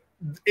way.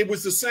 It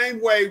was the same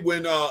way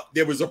when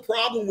there was a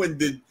problem when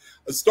the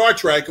Star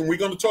Trek, and we're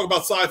going to talk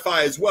about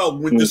sci-fi as well.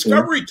 When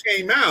Discovery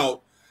came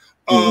out,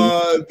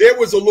 there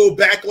was a little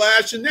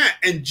backlash in that.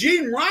 And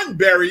Gene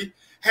Roddenberry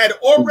had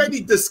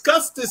already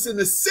discussed this in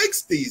the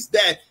 60s,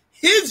 that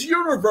his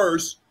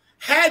universe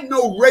had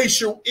no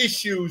racial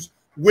issues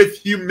with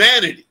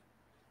humanity.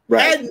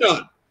 Had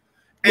none.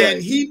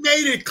 And he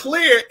made it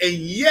clear, and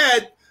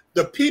yet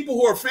the people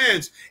who are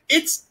fans,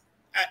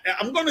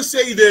 I'm going to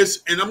say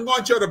this, and I'm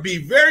going to be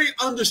very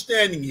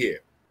understanding here.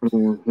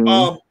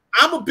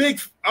 I'm a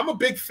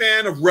big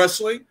fan of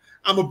wrestling.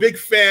 I'm a big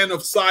fan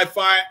of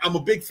sci-fi. I'm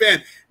a big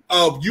fan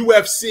of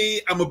UFC.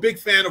 I'm a big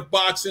fan of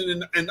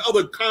boxing and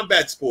other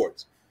combat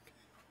sports.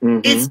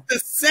 It's the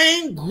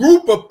same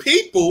group of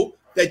people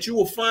that you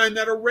will find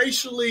that are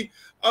racially,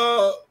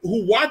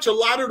 who watch a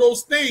lot of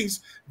those things,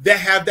 that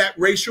have that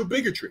racial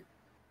bigotry.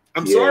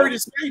 I'm sorry to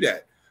say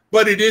that,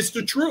 but it is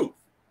the truth.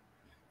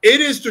 It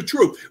is the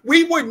truth.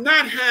 We would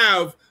not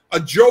have a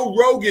Joe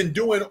Rogan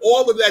doing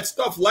all of that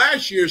stuff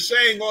last year,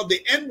 saying all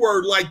the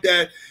N-word like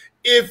that,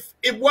 if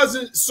it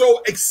wasn't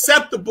so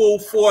acceptable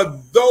for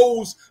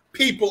those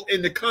people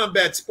in the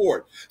combat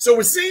sport. So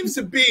it seems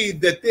to be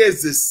that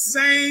there's the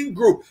same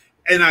group.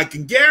 And I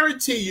can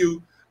guarantee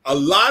you, a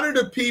lot of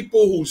the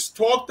people who's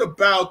talked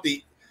about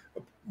the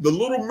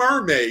Little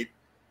Mermaid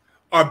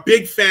are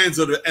big fans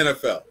of the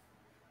NFL.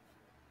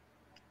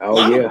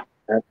 Oh yeah,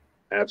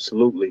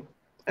 absolutely.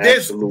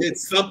 There's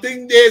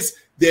something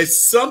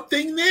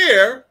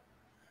there,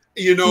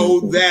 you know,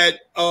 that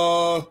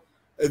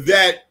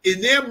that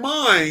in their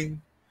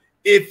mind,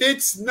 if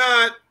it's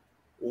not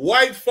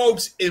white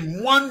folks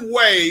in one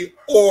way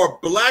or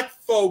black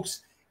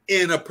folks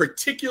in a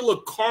particular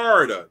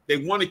corridor, they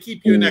want to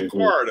keep you in that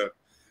corridor,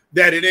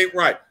 that it ain't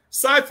right.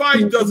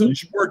 Sci-fi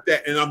doesn't work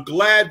that. And I'm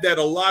glad that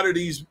a lot of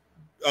these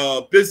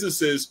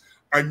businesses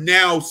are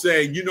now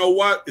saying, you know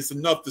what, it's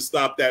enough to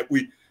stop that.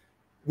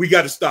 We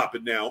got to stop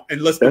it now,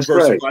 and let's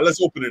diversify. Right.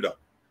 Let's open it up.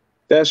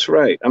 That's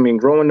right. I mean,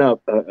 growing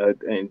up,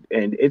 and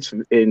it's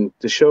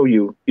to show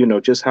you, you know,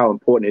 just how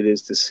important it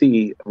is to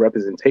see a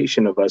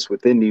representation of us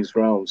within these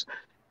realms.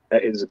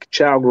 As a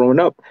child growing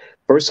up,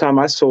 first time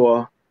I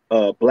saw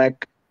a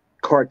black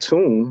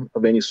cartoon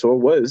of any sort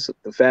was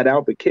the Fat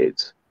Albert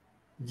Kids.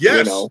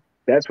 Yes. You know,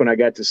 that's when I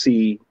got to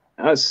see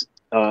us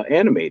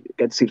animated.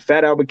 Got to see the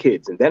Fat Albert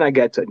Kids, and then I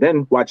got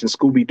to watching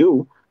Scooby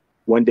Doo.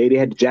 One day they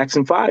had the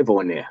Jackson 5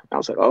 on there. I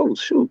was like, oh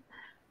shoot,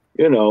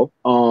 you know.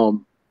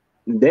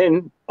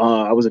 Then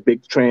I was a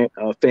big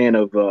fan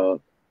of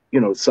you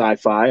know,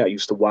 sci-fi. I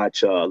used to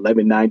watch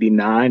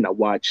 1199. I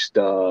watched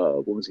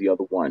what was the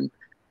other one?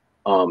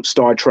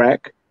 Star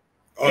Trek.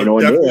 And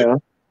on there,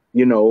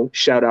 you know,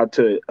 shout out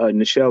to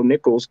Nichelle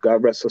Nichols,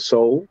 God rest her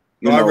soul.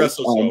 God rest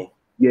her soul.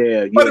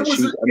 Yeah, but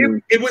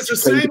it was the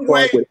same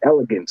way with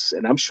elegance,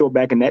 and I'm sure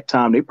back in that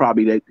time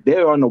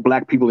there are no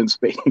black people in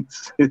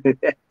space.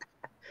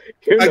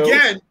 You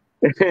know?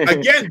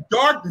 Again,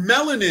 dark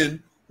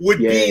melanin would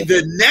be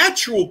the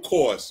natural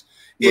course.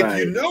 If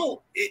you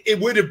know, it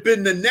would have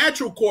been the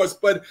natural course.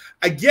 But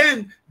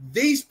again,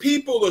 these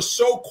people are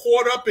so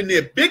caught up in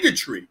their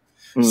bigotry,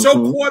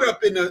 so caught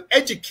up in the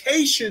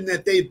education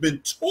that they've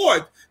been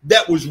taught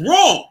that was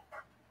wrong,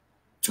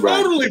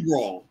 totally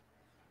wrong.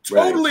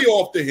 Totally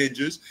off the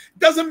hinges.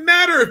 Doesn't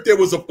matter if there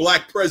was a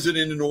black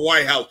president in the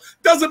White House.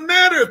 Doesn't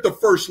matter if the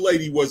first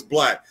lady was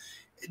black.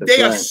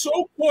 They are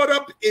so caught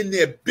up in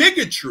their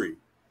bigotry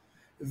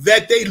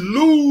that they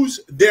lose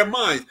their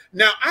minds.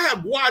 Now, I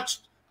have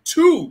watched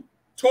 2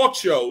 talk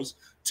shows,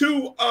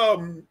 2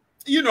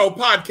 you know,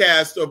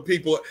 podcasts of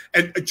people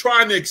and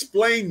trying to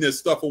explain this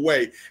stuff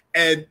away,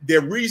 and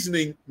their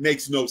reasoning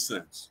makes no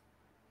sense.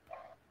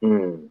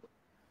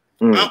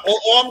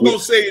 All I'm going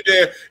to say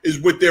there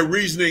is with their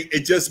reasoning,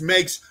 it just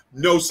makes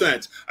no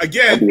sense.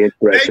 Again,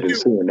 thank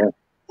you.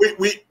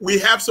 We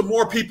have some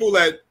more people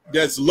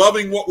that's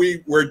loving what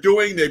we're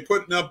doing. They're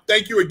putting up.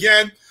 Thank you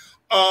again.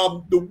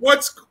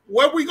 What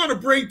we're going to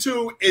bring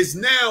to is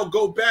now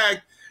go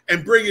back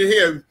and bring it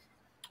here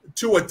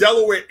to a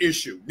Delaware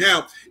issue.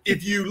 Now,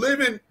 if you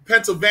live in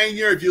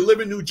Pennsylvania, if you live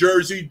in New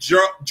Jersey,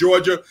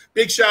 Georgia,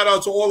 big shout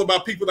out to all of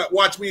our people that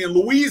watch me in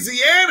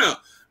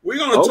Louisiana. We're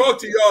going to talk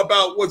to y'all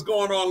about what's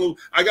going on.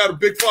 I got a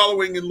big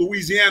following in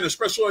Louisiana,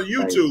 especially on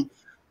YouTube.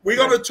 We're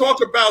going to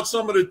talk about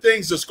some of the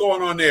things that's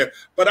going on there.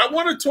 But I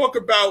want to talk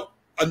about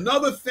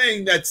another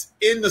thing that's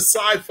in the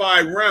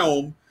sci-fi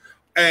realm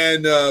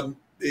and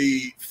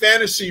the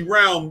fantasy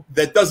realm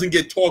that doesn't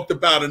get talked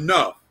about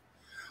enough.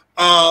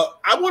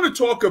 I want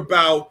to talk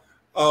about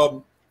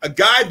a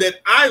guy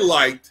that I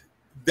liked,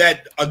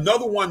 that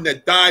another one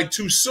that died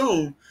too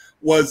soon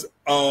was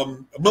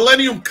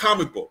Millennium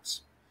Comic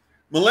Books.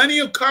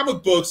 Millennium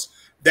Comic Books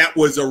that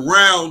was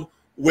around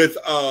with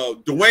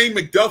Dwayne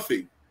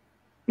McDuffie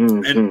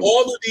and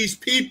all of these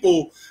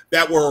people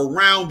that were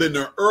around in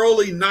the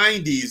early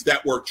 90s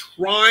that were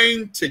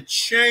trying to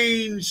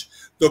change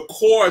the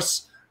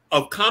course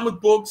of comic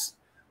books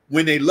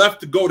when they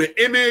left to go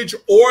to Image,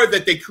 or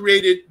that they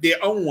created their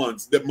own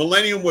ones. That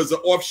Millennium was an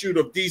offshoot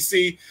of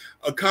DC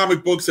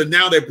comic books, and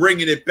now they're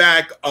bringing it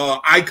back.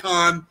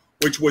 Icon,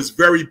 which was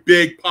very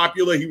big,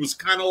 popular. He was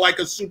kind of like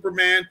a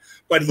Superman,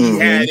 but he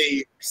had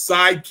a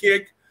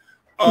sidekick.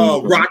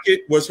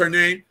 Rocket was her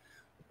name.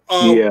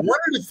 One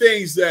of the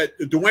things that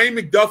Dwayne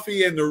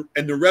McDuffie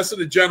and the rest of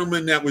the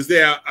gentlemen that was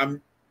there,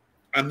 I'm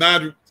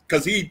not,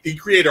 because he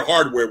created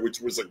Hardware, which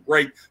was a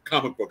great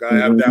comic book. I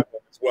have that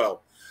one as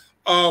well.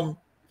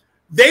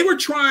 They were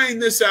trying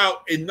this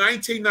out in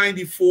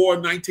 1994,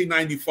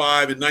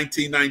 1995, and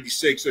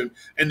 1996, and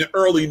the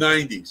early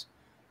 90s.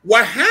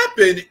 What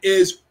happened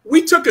is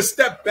we took a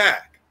step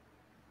back,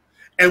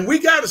 and we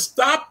got to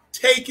stop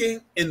taking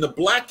in the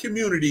black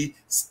community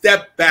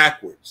step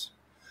backwards.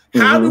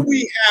 How do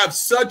we have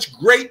such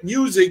great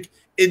music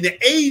in the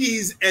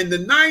 80s and the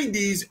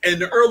 90s and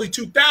the early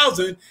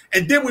 2000s,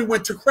 and then we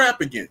went to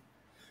crap again?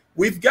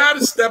 We've got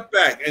to step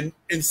back. And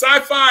in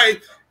sci-fi,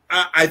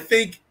 I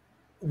think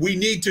we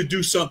need to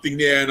do something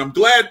there. And I'm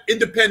glad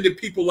independent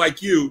people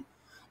like you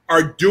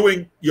are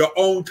doing your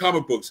own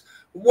comic books.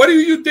 What do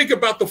you think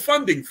about the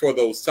funding for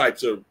those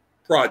types of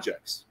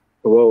projects?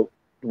 Well,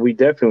 we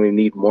definitely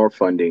need more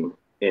funding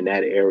in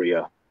that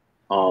area.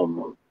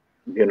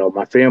 You know,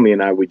 my family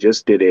and I, we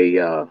just did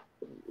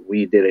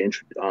we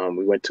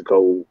went to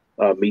go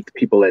meet the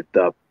people at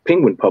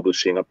Penguin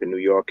Publishing up in New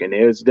York, and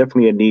there's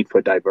definitely a need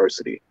for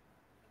diversity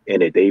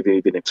in it. They've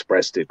even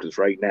expressed it, because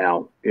right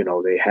now, you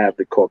know, they have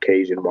the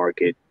Caucasian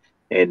market,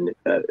 and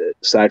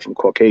aside from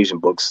Caucasian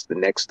books, the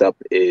next up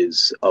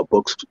is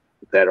books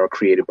that are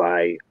created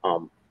by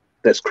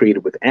that's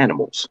created with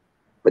animals,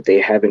 but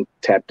they haven't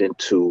tapped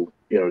into,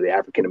 you know, the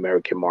African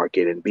American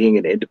market. And being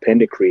an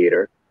independent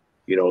creator,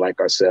 you know, like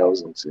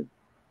ourselves, and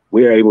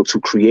we're able to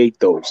create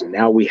those. And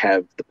now we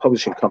have the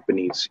publishing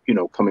companies, you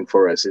know, coming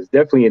for us. It's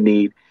definitely a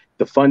need.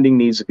 The funding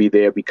needs to be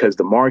there because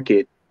the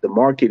market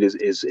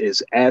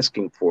is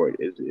asking for it.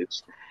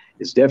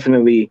 It's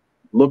definitely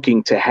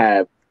looking to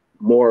have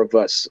more of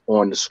us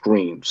on the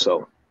screen.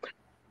 So,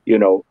 you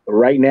know,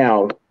 right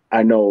now,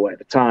 I know at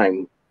the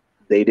time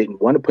they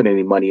didn't want to put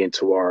any money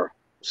into our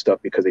stuff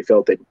because they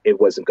felt that it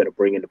wasn't going to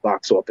bring in the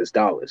box office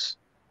dollars.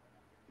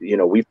 You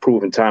know, we've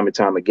proven time and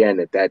time again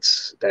that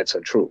that's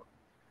untrue.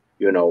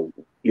 You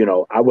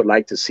know, I would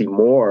like to see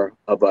more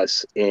of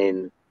us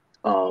in,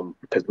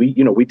 because we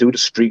do the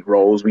street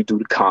roles, we do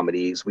the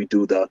comedies, we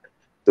do the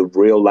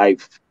real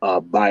life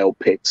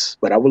biopics,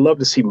 but I would love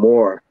to see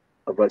more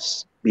of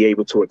us be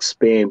able to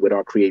expand with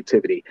our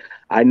creativity.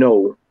 I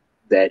know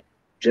that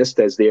just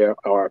as there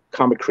are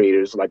comic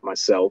creators like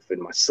myself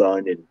and my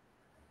son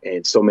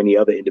and so many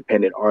other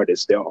independent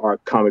artists, there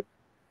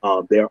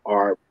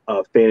are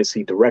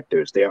fantasy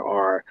directors. There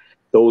are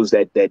those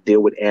that deal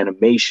with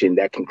animation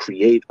that can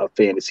create a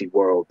fantasy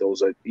world.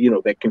 Those are, you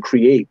know, that can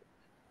create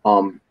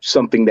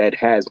something that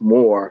has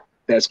more,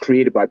 that's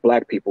created by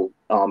Black people,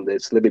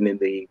 that's living in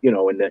the, you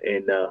know,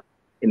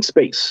 in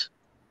space.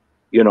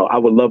 You know, I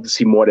would love to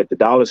see more, that the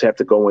dollars have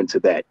to go into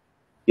that.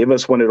 Give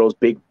us one of those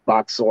big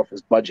box office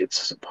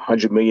budgets,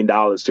 $100 million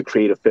to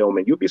create a film,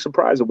 and you'll be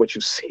surprised at what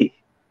you see.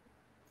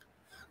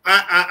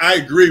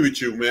 I agree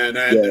with you, man.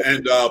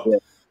 And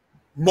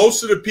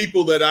most of the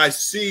people that I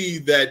see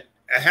that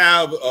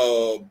have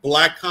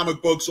Black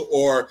comic books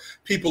or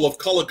people of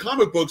color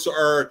comic books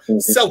are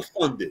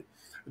self-funded.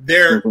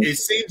 It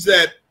seems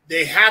that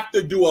they have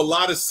to do a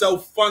lot of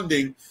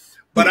self-funding,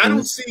 but I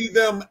don't see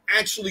them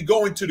actually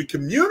going to the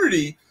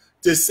community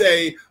to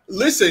say,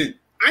 listen,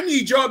 I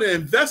need y'all to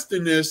invest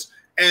in this,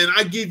 and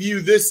I give you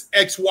this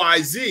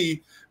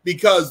XYZ,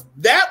 because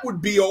that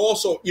would be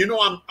also, you know,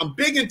 I'm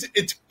big into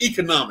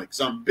economics.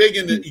 I'm big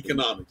into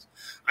economics.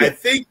 I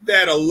think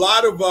that a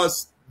lot of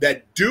us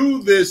that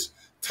do this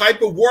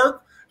type of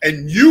work,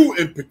 and you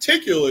in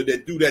particular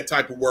that do that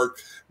type of work,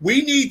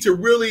 we need to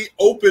really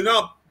open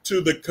up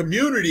to the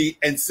community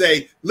and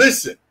say,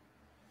 listen,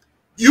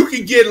 you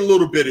can get a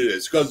little bit of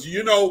this, because,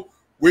 you know,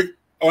 we're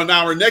on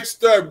our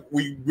next,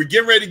 we're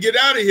getting ready to get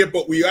out of here,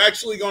 but we're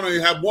actually going to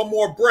have one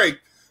more break.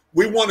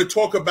 We want to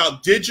talk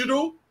about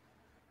digital,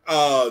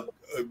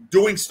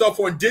 doing stuff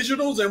on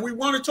digitals, and we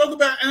want to talk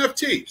about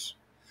NFTs.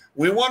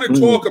 We want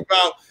to talk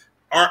about,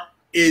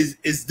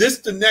 is this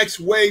the next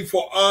way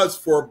for us,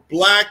 for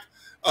Black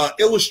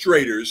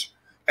illustrators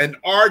and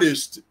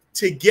artists,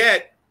 to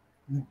get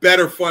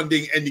better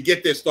funding and to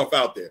get their stuff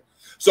out there?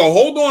 So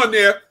hold on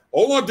there.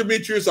 Hold on,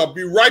 Demetrius. I'll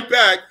be right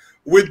back.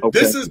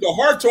 This is the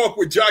Hard Talk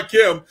with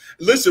Jakim.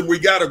 Listen, we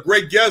got a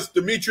great guest.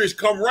 Demetrius,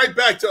 come right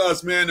back to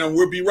us, man, and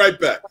we'll be right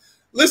back.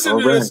 Listen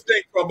to this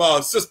thing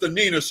from Sister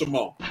Nina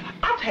Simone.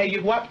 I'll tell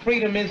you what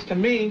freedom is to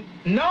me.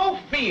 No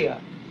fear.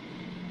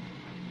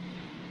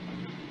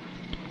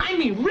 I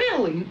mean,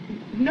 really,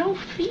 no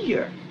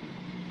fear.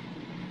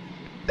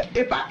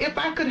 If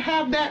I could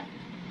have that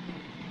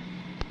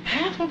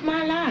half of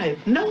my life,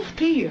 no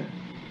fear.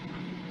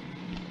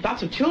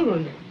 Lots of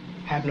children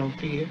have no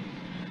fear.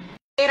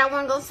 I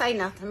wasn't gonna say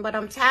nothing, but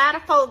I'm tired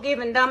of folk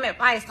giving dumb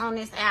advice on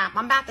this app.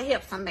 I'm about to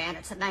help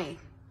somebody today.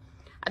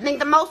 I think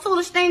the most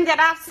foolish thing that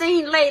I've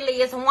seen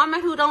lately is a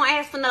woman who don't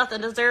ask for nothing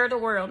deserve the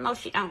world. No,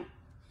 she don't.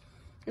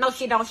 No,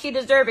 she don't. She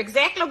deserve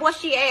exactly what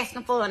she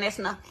asking for, and that's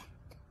nothing.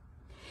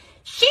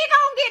 She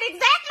gonna get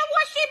exactly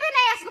what she been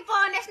asking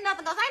for, and that's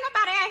nothing, because ain't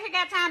nobody out here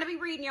got time to be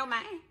reading your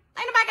mind. Ain't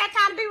nobody got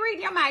time to be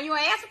reading your mind. You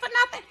ain't asking for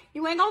nothing,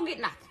 you ain't gonna get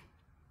nothing.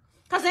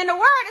 Because in the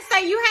word it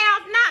say you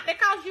have not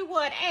because you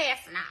would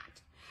ask not.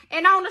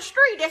 And on the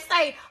street, it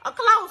say, a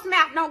closed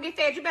mouth don't get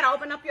fed. You better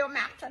open up your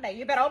mouth today.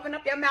 You better open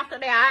up your mouth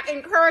today. I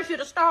encourage you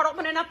to start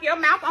opening up your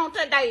mouth on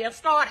today and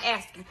start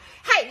asking.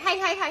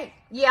 Hey.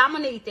 Yeah, I'm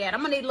going to need that.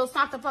 I'm going to need a little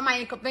something for my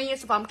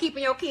inconvenience. If I'm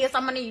keeping your kids,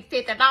 I'm going to need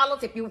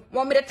 $50. If you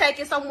want me to take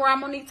you somewhere, I'm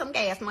going to need some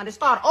gas money.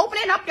 Start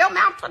opening up your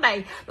mouth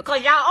today.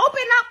 Because y'all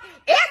open up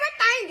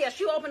everything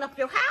else. You open up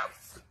your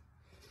house.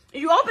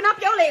 You open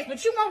up your legs.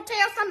 But you won't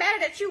tell somebody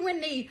that you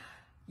in need.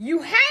 You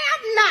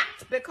have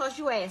not because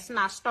you asked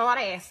not. Start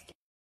asking.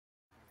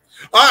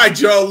 All right,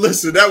 y'all,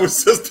 listen, that was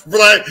Sister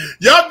Black.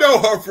 Y'all know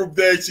her from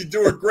there. She's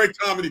doing great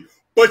comedy,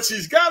 but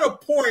she's got a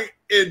point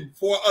in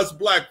for us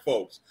Black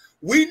folks.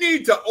 We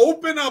need to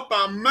open up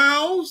our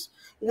mouths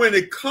when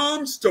it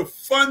comes to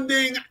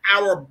funding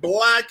our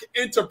Black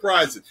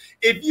enterprises.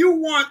 If you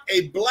want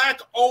a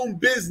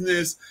Black-owned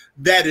business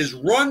that is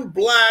run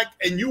Black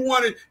and you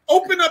want to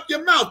open up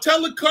your mouth,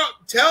 tell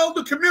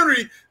the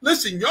community,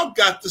 listen, y'all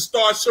got to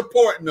start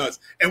supporting us.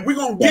 And we're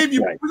going to give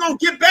you, we're going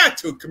to get back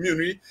to the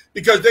community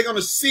because they're going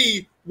to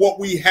see what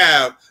we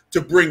have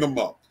to bring them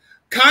up.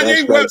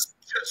 Kanye West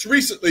just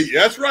recently,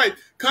 that's right,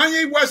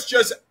 Kanye West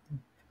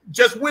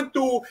just went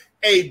through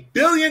 $1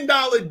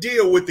 billion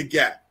deal with the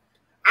Gap.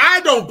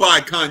 I don't buy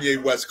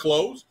Kanye West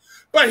clothes,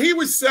 but he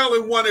was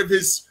selling one of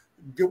his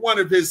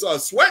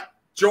sweat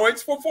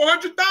joints for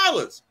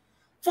 $400,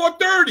 for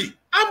 $30.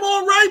 I'm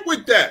all right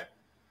with that.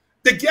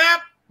 The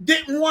Gap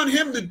didn't want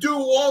him to do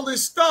all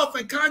this stuff,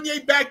 and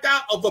Kanye backed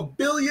out of $1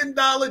 billion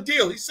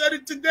deal. He said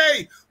it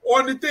today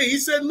on the thing. He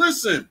said,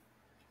 listen,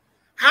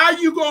 how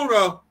you going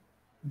to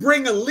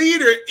bring a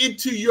leader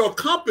into your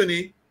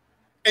company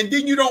and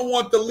then you don't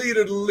want the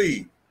leader to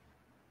lead?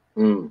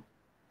 I'm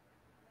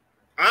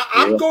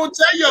going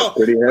to tell y'all,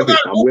 you got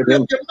to open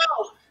up your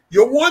mouth.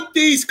 You want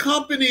these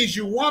companies,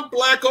 you want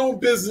black-owned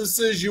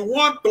businesses, you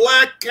want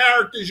black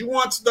characters, you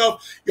want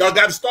stuff. Y'all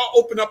got to start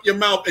opening up your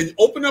mouth. And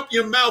open up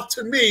your mouth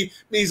to me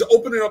means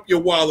opening up your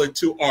wallet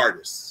to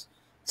artists.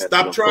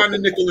 Stop trying to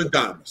nickel and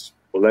dime us.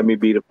 Well, let me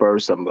be the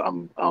first.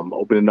 I'm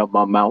opening up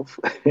my mouth.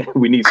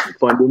 We need some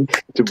funding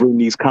to bring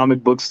these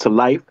comic books to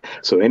life.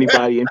 So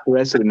anybody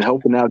interested in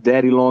helping out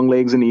Daddy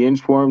Longlegs and the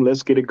Inchworm,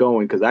 let's get it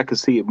going, because I could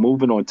see it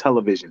moving on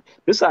television.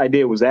 This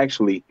idea was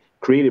actually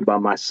created by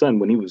my son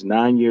when he was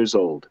 9 years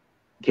old.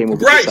 He came up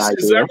with this idea.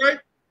 Is that right?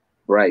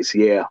 Bryce,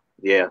 yeah.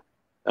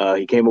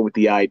 He came up with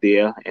the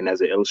idea, and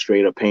as an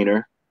illustrator,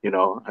 painter,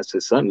 I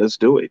said, son, let's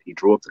do it. He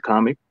drew up the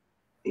comic.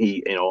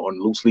 He, on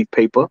loose leaf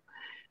paper.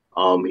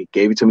 He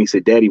gave it to me. He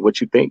said, Daddy,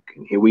 what you think?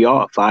 And here we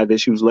are, 5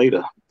 issues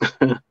later.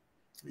 There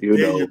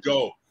you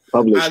go.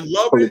 Published, I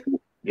love it.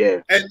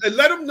 Yeah. And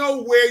let them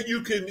know where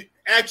you can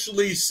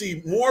actually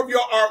see more of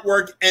your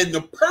artwork and to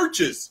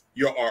purchase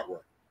your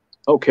artwork.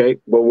 Okay.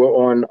 Well, we're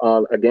on,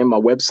 again, my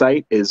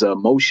website is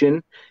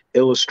Motion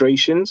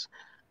Illustrations.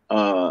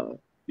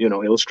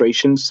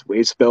 Illustrations, way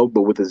it's spelled,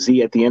 but with a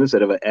Z at the end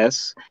instead of an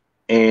S.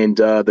 And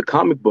the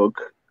comic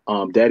book,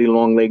 Daddy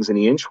Longlegs and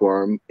the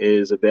Inchworm,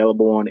 is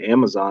available on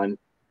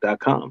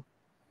Amazon.com.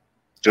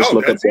 Just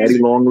look up Daddy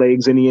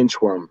Longlegs and the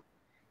Inchworm.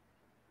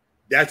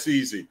 That's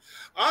easy.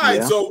 All right.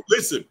 Yeah. So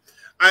listen,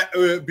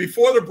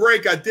 before the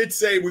break, I did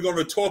say we're going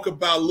to talk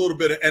about a little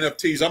bit of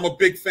NFTs. I'm a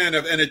big fan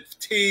of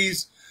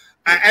NFTs.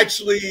 I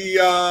actually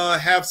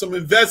have some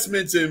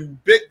investments in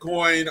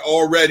Bitcoin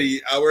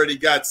already. I already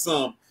got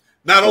some,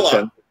 not a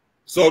lot.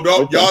 So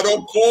y'all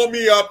don't call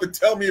me up and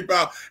tell me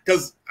about,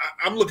 because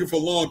I'm looking for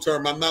long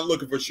term. I'm not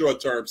looking for short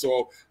term.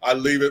 So I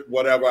leave it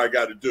whatever I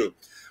got to do.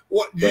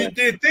 What do you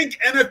think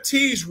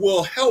NFTs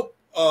will help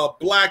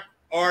black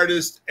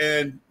artists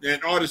and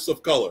artists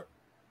of color?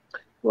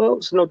 Well,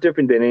 it's no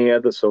different than any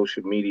other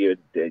social media.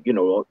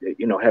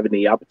 Having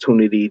the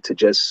opportunity to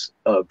just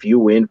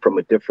view in from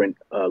a different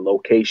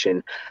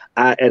location.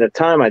 At a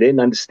time, I didn't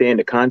understand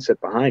the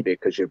concept behind it,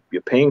 because you're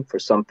paying for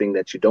something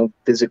that you don't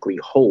physically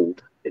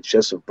hold. It's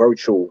just a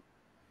virtual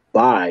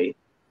buy.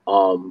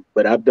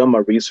 But I've done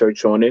my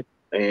research on it,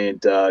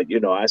 and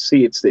I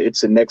see it's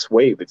the next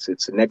wave. It's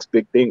the next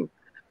big thing.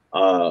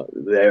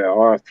 There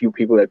are a few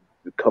people that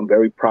become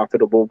very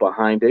profitable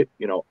behind it.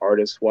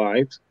 Artists'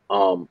 wives.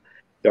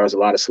 There's a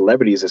lot of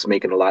celebrities that's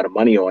making a lot of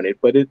money on it,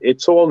 but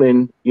it's all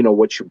in,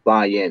 what you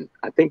buy in.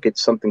 I think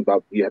it's something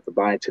about you have to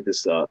buy into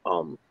this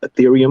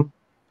Ethereum.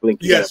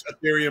 Yes,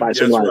 Ethereum. Buy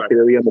yes, right.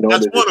 Ethereum in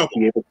order to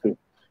be able to,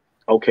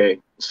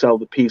 sell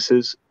the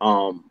pieces.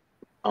 I've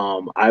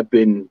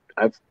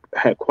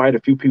had quite a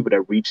few people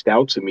that reached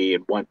out to me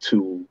and want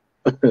to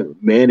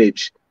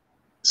manage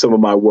some of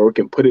my work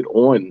and put it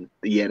on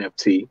the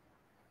NFT,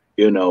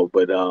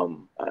 but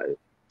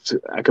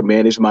I can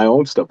manage my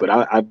own stuff, but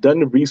I've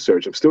done the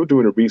research. I'm still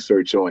doing the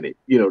research on it,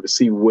 to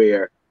see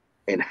where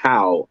and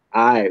how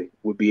I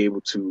would be able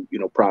to,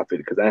 profit,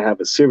 because I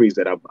have a series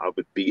that I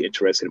would be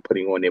interested in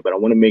putting on there, but I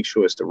want to make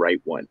sure it's the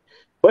right one.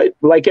 But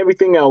like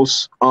everything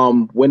else,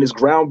 when it's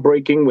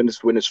groundbreaking, when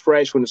it's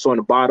fresh, when it's on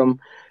the bottom,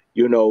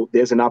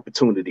 there's an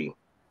opportunity.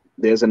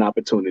 There's an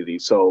opportunity.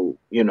 So,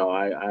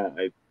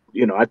 I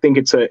think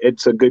it's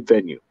a good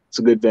venue. It's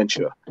a good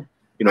venture,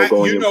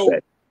 going in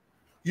set.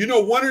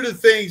 One of the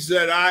things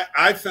that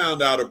I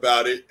found out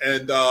about it,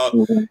 and,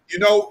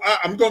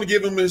 I'm going to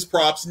give him his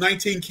props.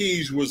 19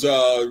 Keys was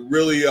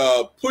really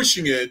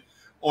pushing it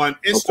on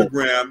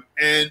Instagram.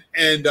 Okay.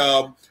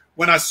 And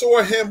when I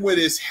saw him with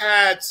his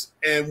hats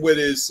and with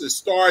his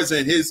stars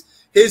and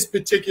his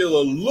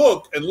particular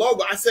look and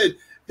logo, I said,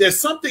 there's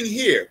something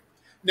here.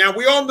 Now,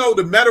 we all know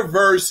the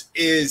metaverse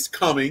is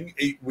coming.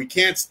 We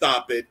can't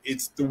stop it.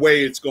 It's the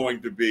way it's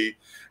going to be.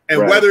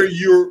 And whether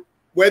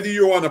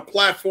you're on a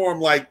platform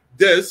like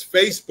this,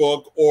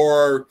 Facebook,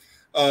 or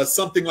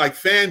something like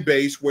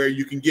Fanbase, where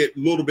you can get a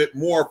little bit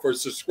more for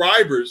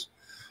subscribers,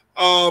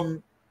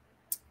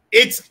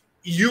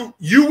 you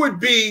would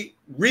be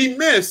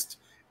remiss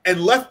and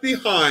left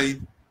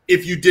behind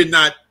if you did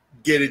not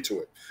get into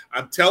it.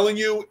 I'm telling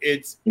you,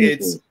 it's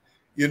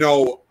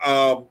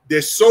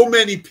there's so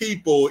many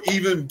people,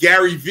 even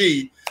Gary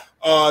V,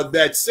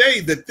 that say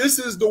that this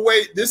is the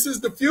way, this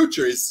is the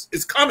future.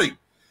 It's coming.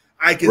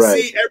 I can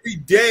see every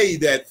day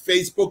that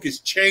Facebook is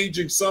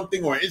changing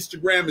something or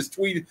Instagram is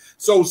tweeting.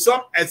 So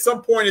at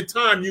some point in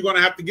time, you're going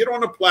to have to get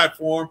on a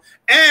platform.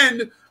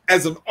 And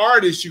as an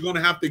artist, you're going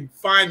to have to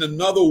find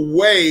another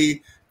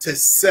way to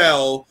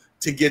sell,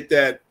 to get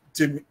that,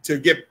 to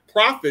get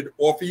profit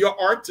off of your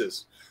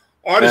artistry.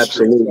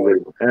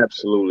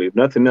 Absolutely. If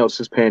nothing else,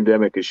 this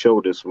pandemic has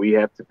showed us we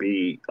have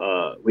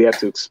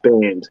to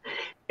expand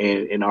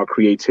in our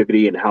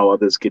creativity and how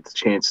others get the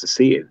chance to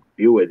see it,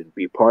 view it, and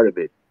be part of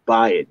it.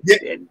 buy it.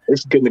 Yeah. And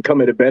it's going to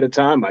come at a better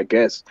time, I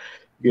guess.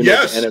 You know,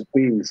 Yes. the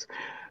NFTs.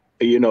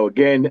 You know,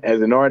 again,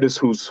 as an artist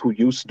who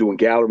used to doing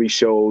gallery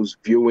shows,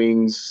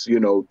 viewings, you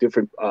know,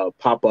 different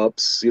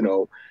pop-ups, you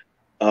know,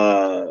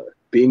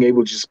 being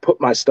able to just put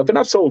my stuff, and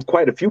I've sold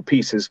quite a few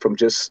pieces from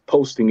just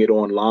posting it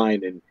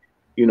online and,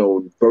 you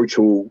know,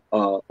 virtual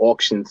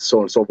auctions, so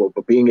on and so forth.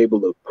 But being able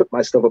to put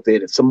my stuff up there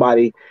that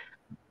somebody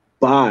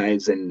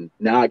buys, and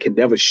now I can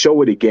never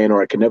show it again,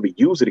 or I can never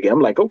use it again. I'm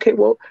like, okay,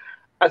 well,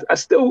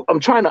 I'm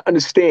trying to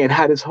understand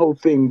how this whole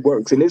thing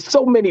works. And there's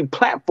so many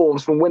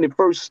platforms from when it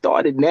first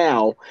started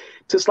now.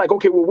 Just like,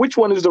 okay, well, which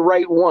one is the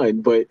right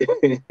one? But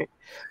you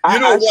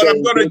know what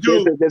I'm going to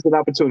do? There's an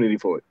opportunity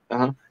for it.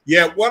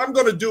 Yeah, what I'm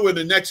going to do in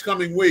the next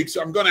coming weeks,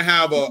 I'm going to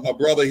have a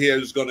brother here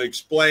who's going to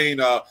explain,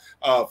 a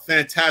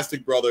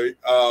fantastic brother.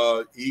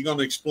 He's going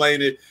to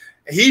explain it.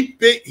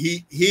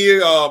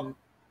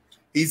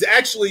 He's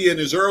actually in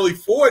his early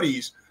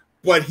 40s,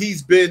 but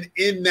he's been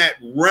in that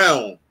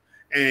realm.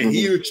 And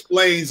he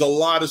explains a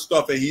lot of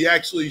stuff, and he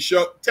actually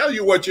tell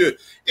you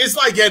it's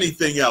like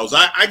anything else.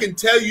 I can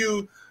tell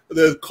you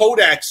the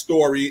Kodak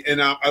story,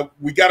 and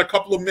we got a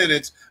couple of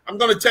minutes. I'm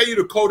going to tell you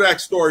the Kodak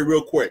story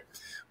real quick.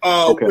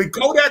 When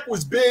Kodak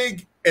was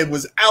big and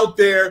was out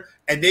there,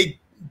 and they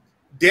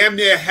damn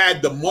near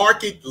had the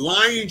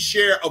lion's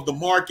share of the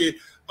market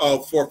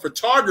for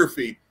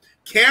photography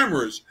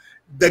cameras,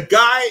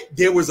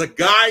 there was a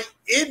guy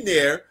in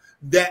there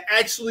that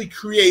actually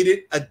created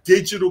a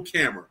digital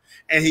camera.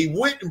 And he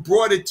went and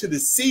brought it to the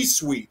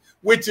C-suite,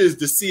 which is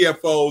the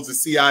CFOs, the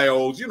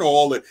CIOs, you know,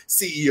 all the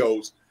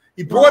CEOs.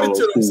 He brought it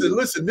to them and said,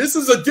 listen, this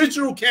is a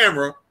digital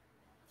camera.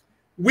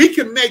 We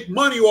can make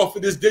money off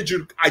of this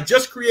digital. I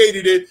just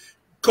created it.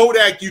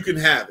 Kodak, you can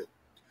have it.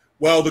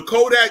 Well, the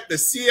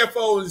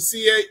CFO and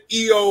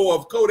CEO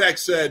of Kodak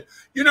said,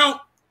 you know,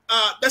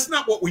 that's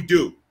not what we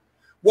do.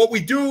 What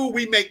we do,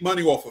 we make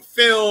money off of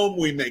film.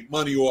 We make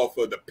money off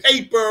of the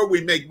paper.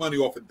 We make money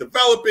off of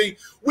developing.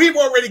 We've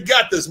already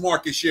got this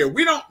market share.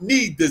 We don't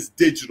need this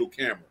digital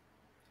camera.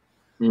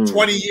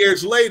 20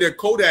 years later,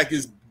 Kodak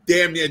is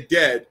damn near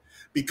dead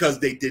because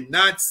they did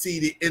not see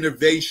the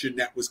innovation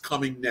that was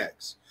coming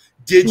next.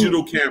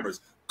 Digital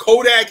cameras.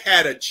 Kodak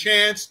had a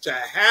chance to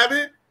have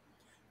it,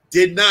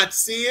 did not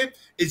see it.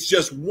 It's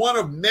just one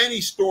of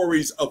many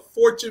stories of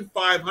Fortune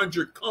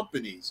 500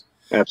 companies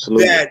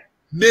that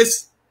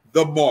missed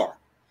the mark.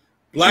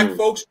 Black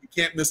folks, you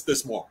can't miss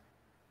this mark.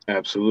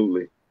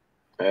 Absolutely.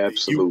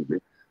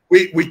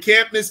 We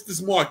can't miss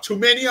this mark. Too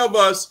many of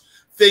us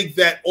think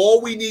that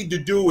all we need to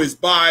do is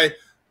buy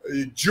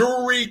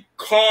jewelry,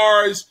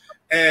 cars,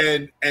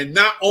 and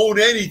not own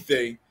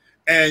anything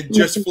and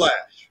just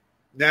flash.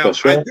 Now,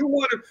 I do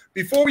want to,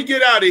 before we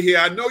get out of here,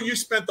 I know you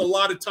spent a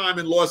lot of time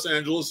in Los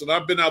Angeles, and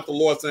I've been out to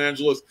Los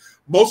Angeles.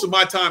 Most of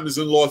my time is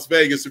in Las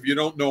Vegas. If you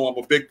don't know, I'm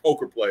a big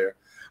poker player.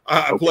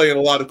 I play in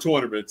a lot of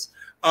tournaments.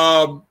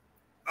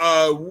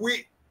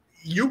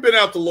 You've been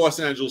out to Los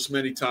Angeles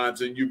many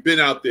times, and you've been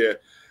out there.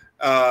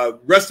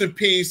 Rest in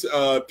peace,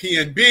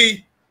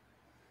 PNB.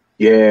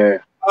 Yeah.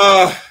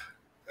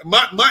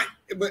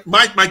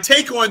 My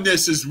take on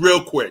this is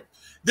real quick.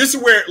 This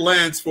is where it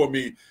lands for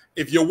me.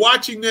 If you're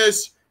watching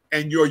this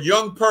and you're a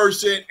young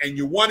person and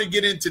you want to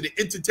get into the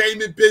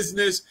entertainment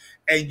business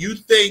and you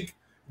think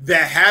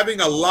that having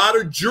a lot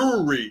of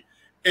jewelry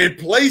in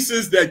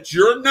places that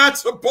you're not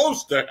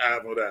supposed to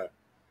have that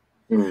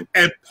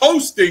and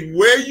posting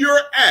where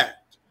you're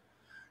at,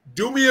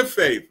 do me a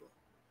favor.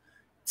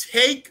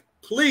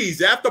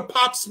 Please, after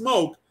Pop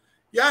Smoke,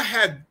 y'all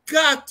have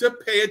got to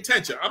pay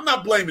attention. I'm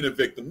not blaming the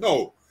victim.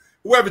 No,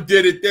 whoever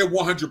did it, they're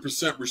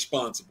 100%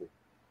 responsible.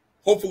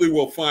 Hopefully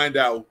we'll find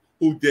out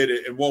who did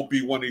it and won't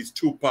be one of these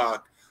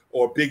Tupac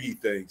or Biggie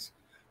things.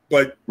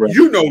 But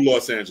you know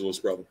Los Angeles,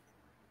 brother.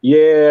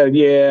 Yeah,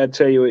 I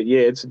tell you what,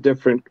 it's a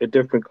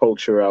different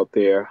culture out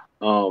there.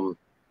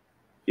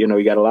 You know,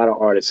 you got a lot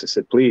of artists that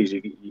said, please,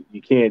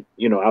 you can't,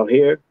 you know, out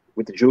here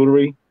with the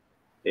jewelry,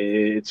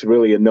 it's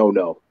really a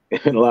no-no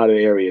in a lot of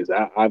areas.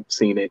 I've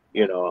seen it,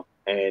 you know,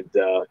 and,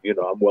 you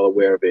know, I'm well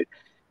aware of it.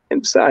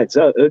 And besides,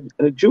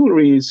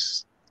 jewelry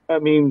is, I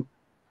mean,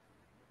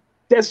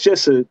 that's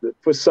just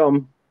for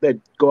some that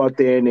go out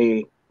there and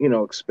they, you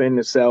know, expend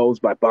themselves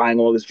by buying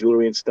all this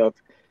jewelry and stuff.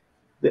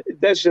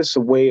 That's just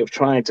a way of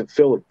trying to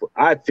fill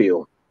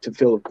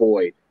a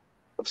void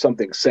of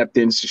something,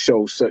 acceptance, to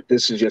show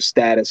this is your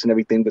status and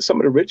everything. But some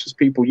of the richest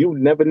people, you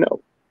never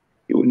know.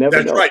 You would never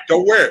know. That's right.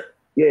 Don't wear it.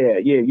 Yeah,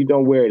 you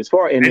don't wear it.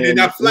 And they're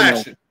not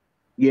flashing.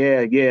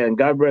 You know, and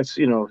God rest,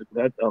 you know,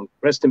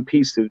 rest in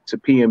peace to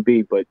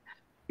PNB. But,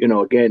 you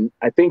know, again,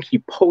 I think he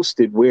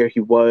posted where he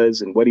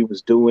was and what he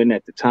was doing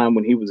at the time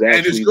when he was actually.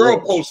 And his girl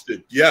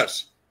posted,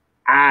 yes.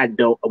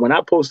 When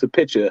I post a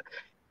picture,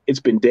 it's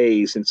been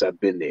days since I've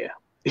been there.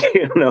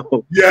 You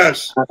know.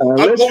 Yes. I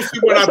post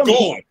it when I'm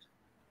gone.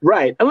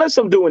 Right. Unless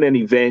I'm doing an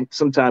event,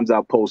 sometimes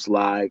I'll post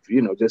live,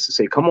 you know, just to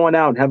say, come on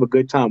out and have a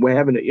good time. We're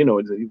having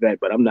it's an event,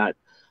 but I'm not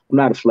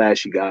a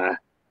flashy guy,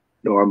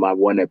 nor am I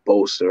one that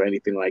boasts or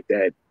anything like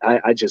that.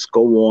 I just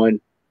go on,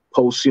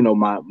 post, you know,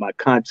 my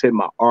content,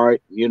 my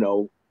art, you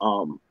know,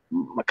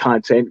 my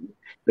content,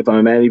 If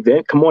I'm at an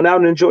event, come on out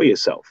and enjoy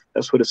yourself.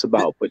 That's what it's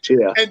about. But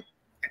yeah.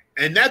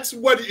 And that's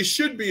what it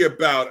should be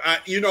about.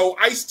 You know,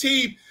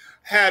 Ice-T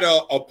had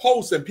a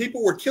post and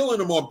people were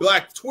killing him on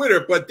Black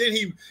Twitter, but then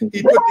he put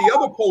the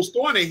other post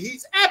on it.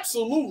 He's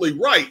absolutely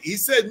right. He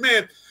said,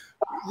 man,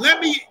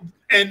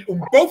 and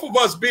both of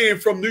us being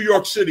from New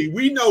York City,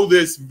 we know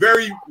this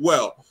very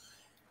well.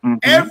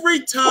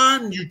 Every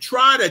time you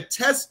try to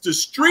test the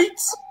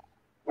streets,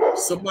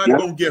 somebody's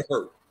gonna get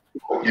hurt.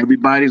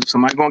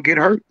 Somebody's gonna get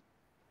hurt.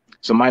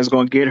 Somebody's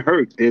gonna get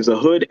hurt. There's a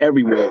hood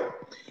everywhere.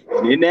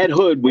 And in that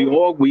hood, we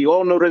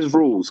all know there's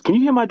rules. Can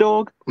you hear my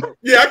dog?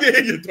 Yeah, I can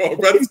hear your dog,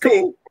 but it's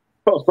cool.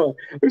 Let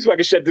me see if I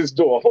can shut this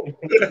door.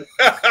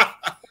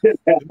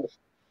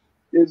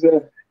 There's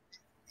a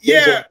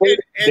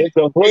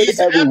hood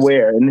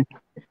everywhere.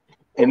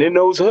 And in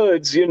those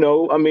hoods, you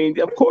know, I mean,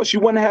 of course, you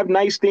want to have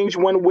nice things.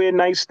 You want to wear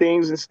nice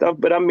things and stuff.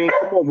 But, I mean,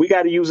 come on, we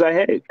got to use our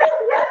head.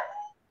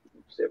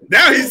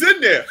 Now he's in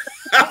there.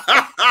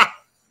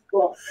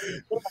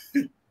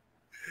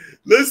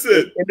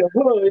 Listen. In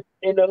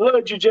the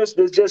hood,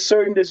 there's just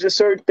certain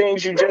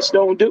things you just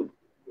don't do.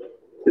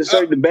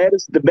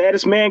 The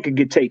baddest man could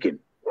get taken.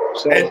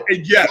 So,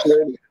 and yes.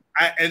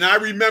 I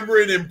remember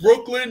it in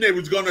Brooklyn. They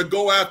was going to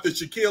go after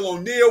Shaquille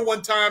O'Neal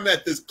one time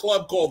at this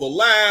club called The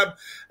Lab.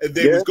 And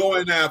they was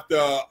going after,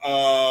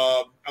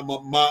 I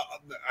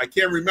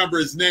can't remember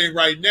his name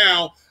right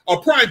now,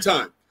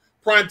 Primetime.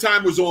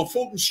 Primetime was on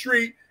Fulton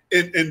Street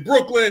in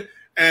Brooklyn.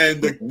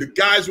 And the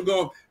guys were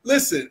going,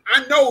 listen,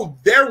 I know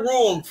they're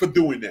wrong for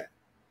doing that.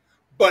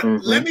 But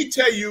let me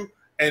tell you,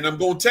 and I'm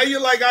going to tell you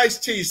like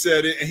Ice-T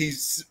said it, and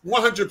he's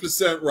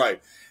 100%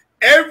 right.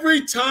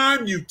 Every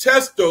time you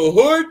test the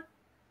hood,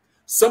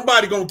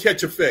 somebody gonna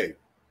catch a fade.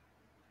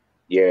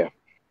 Yeah.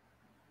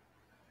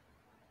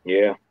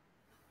 I'm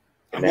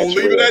gonna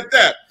leave it at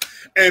that.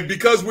 And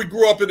because we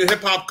grew up in the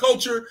hip hop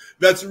culture,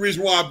 that's the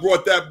reason why I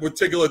brought that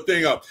particular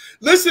thing up.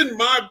 Listen,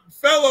 my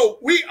fellow,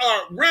 we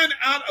ran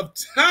out of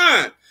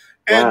time.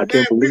 And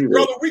man,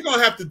 we're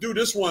gonna have to do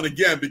this one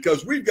again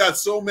because we've got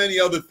so many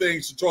other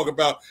things to talk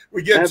about.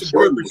 We get some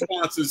good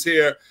responses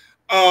here.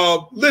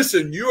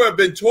 Listen, you have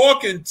been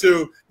talking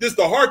to this is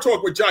the Hard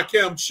Talk with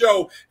Jakim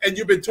show, and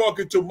you've been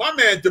talking to my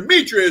man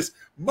Demitrius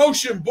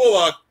Motion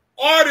Bullock,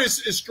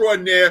 artist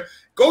extraordinaire.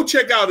 Go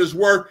check out his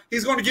work.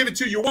 He's going to give it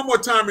to you one more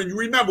time. And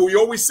remember, we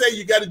always say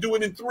you got to do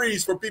it in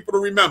threes for people to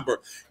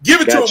remember.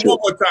 Give it to them one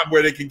more time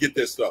where they can get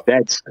this stuff.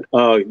 That's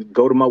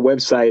go to my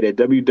website at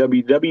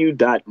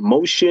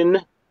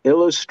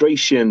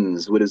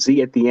www.motionillustrations with a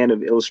Z at the end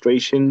of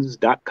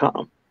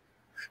illustrations.com.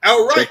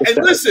 All right.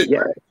 And listen,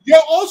 y'all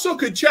also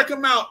could check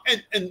them out.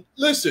 And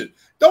listen,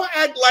 don't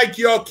act like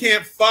y'all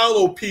can't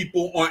follow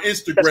people on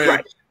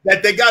Instagram,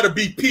 that they got to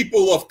be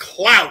people of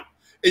clout.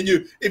 And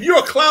if you're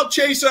a clout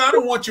chaser, I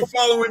don't want you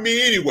following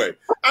me anyway.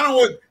 I don't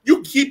want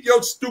you keep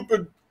your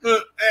stupid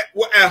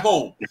at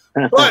home.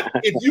 But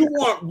if you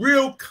want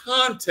real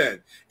content,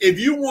 if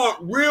you want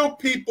real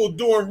people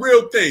doing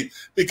real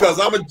things, because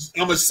I'm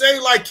gonna say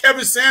like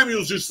Kevin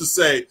Samuels used to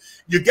say,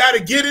 you got to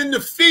get in the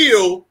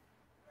field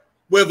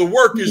where the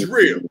work is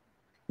real.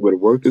 Where the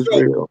work is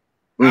real.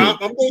 I'm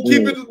going to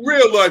keep it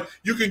real.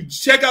 You can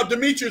check out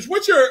Demitrius.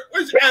 Where you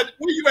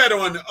at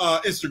on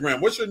Instagram?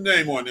 What's your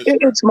name on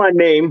Instagram? It's my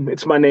name.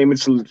 It's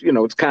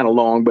it's kind of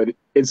long, but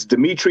it's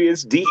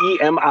Demitrius,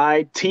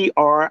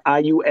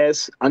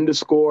 DEMITRIUS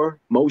 _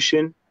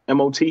 motion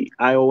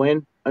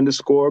MOTION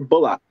 _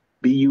 Bullock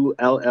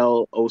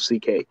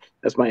BULLOCK.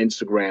 That's my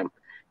Instagram.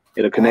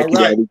 It'll connect you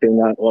to everything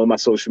on all my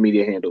social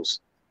media handles.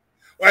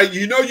 Right,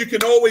 you know you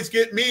can always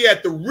get me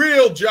at The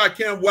Real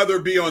Jakim, whether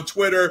it be on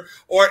Twitter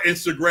or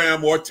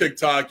Instagram or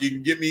TikTok. You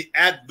can get me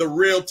at The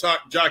Real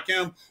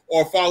Jakim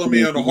or follow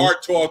me on the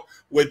Hard Talk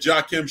with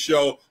Jakim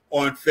show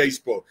on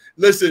Facebook.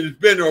 Listen, it's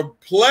been a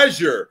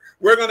pleasure.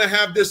 We're going to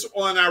have this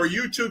on our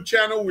YouTube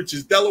channel, which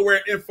is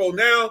Delaware Info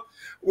Now.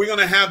 We're going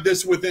to have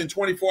this within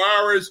 24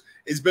 hours.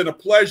 It's been a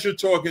pleasure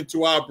talking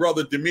to our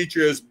brother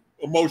Demitrius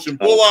Motion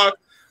Bullock.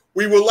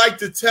 We would like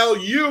to tell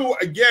you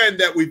again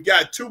that we've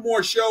got 2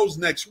 more shows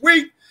next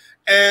week,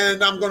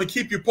 and I'm going to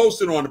keep you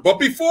posted on it. But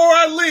before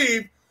I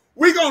leave,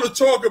 we're going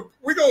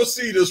to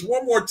see this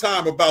one more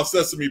time about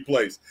Sesame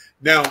Place.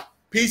 Now,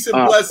 peace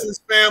and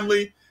blessings,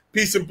 family.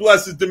 Peace and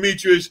blessings,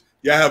 Demetrius.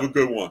 Y'all have a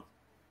good one.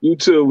 You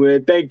too,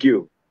 man. Thank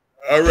you.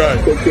 All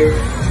right. Take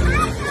care.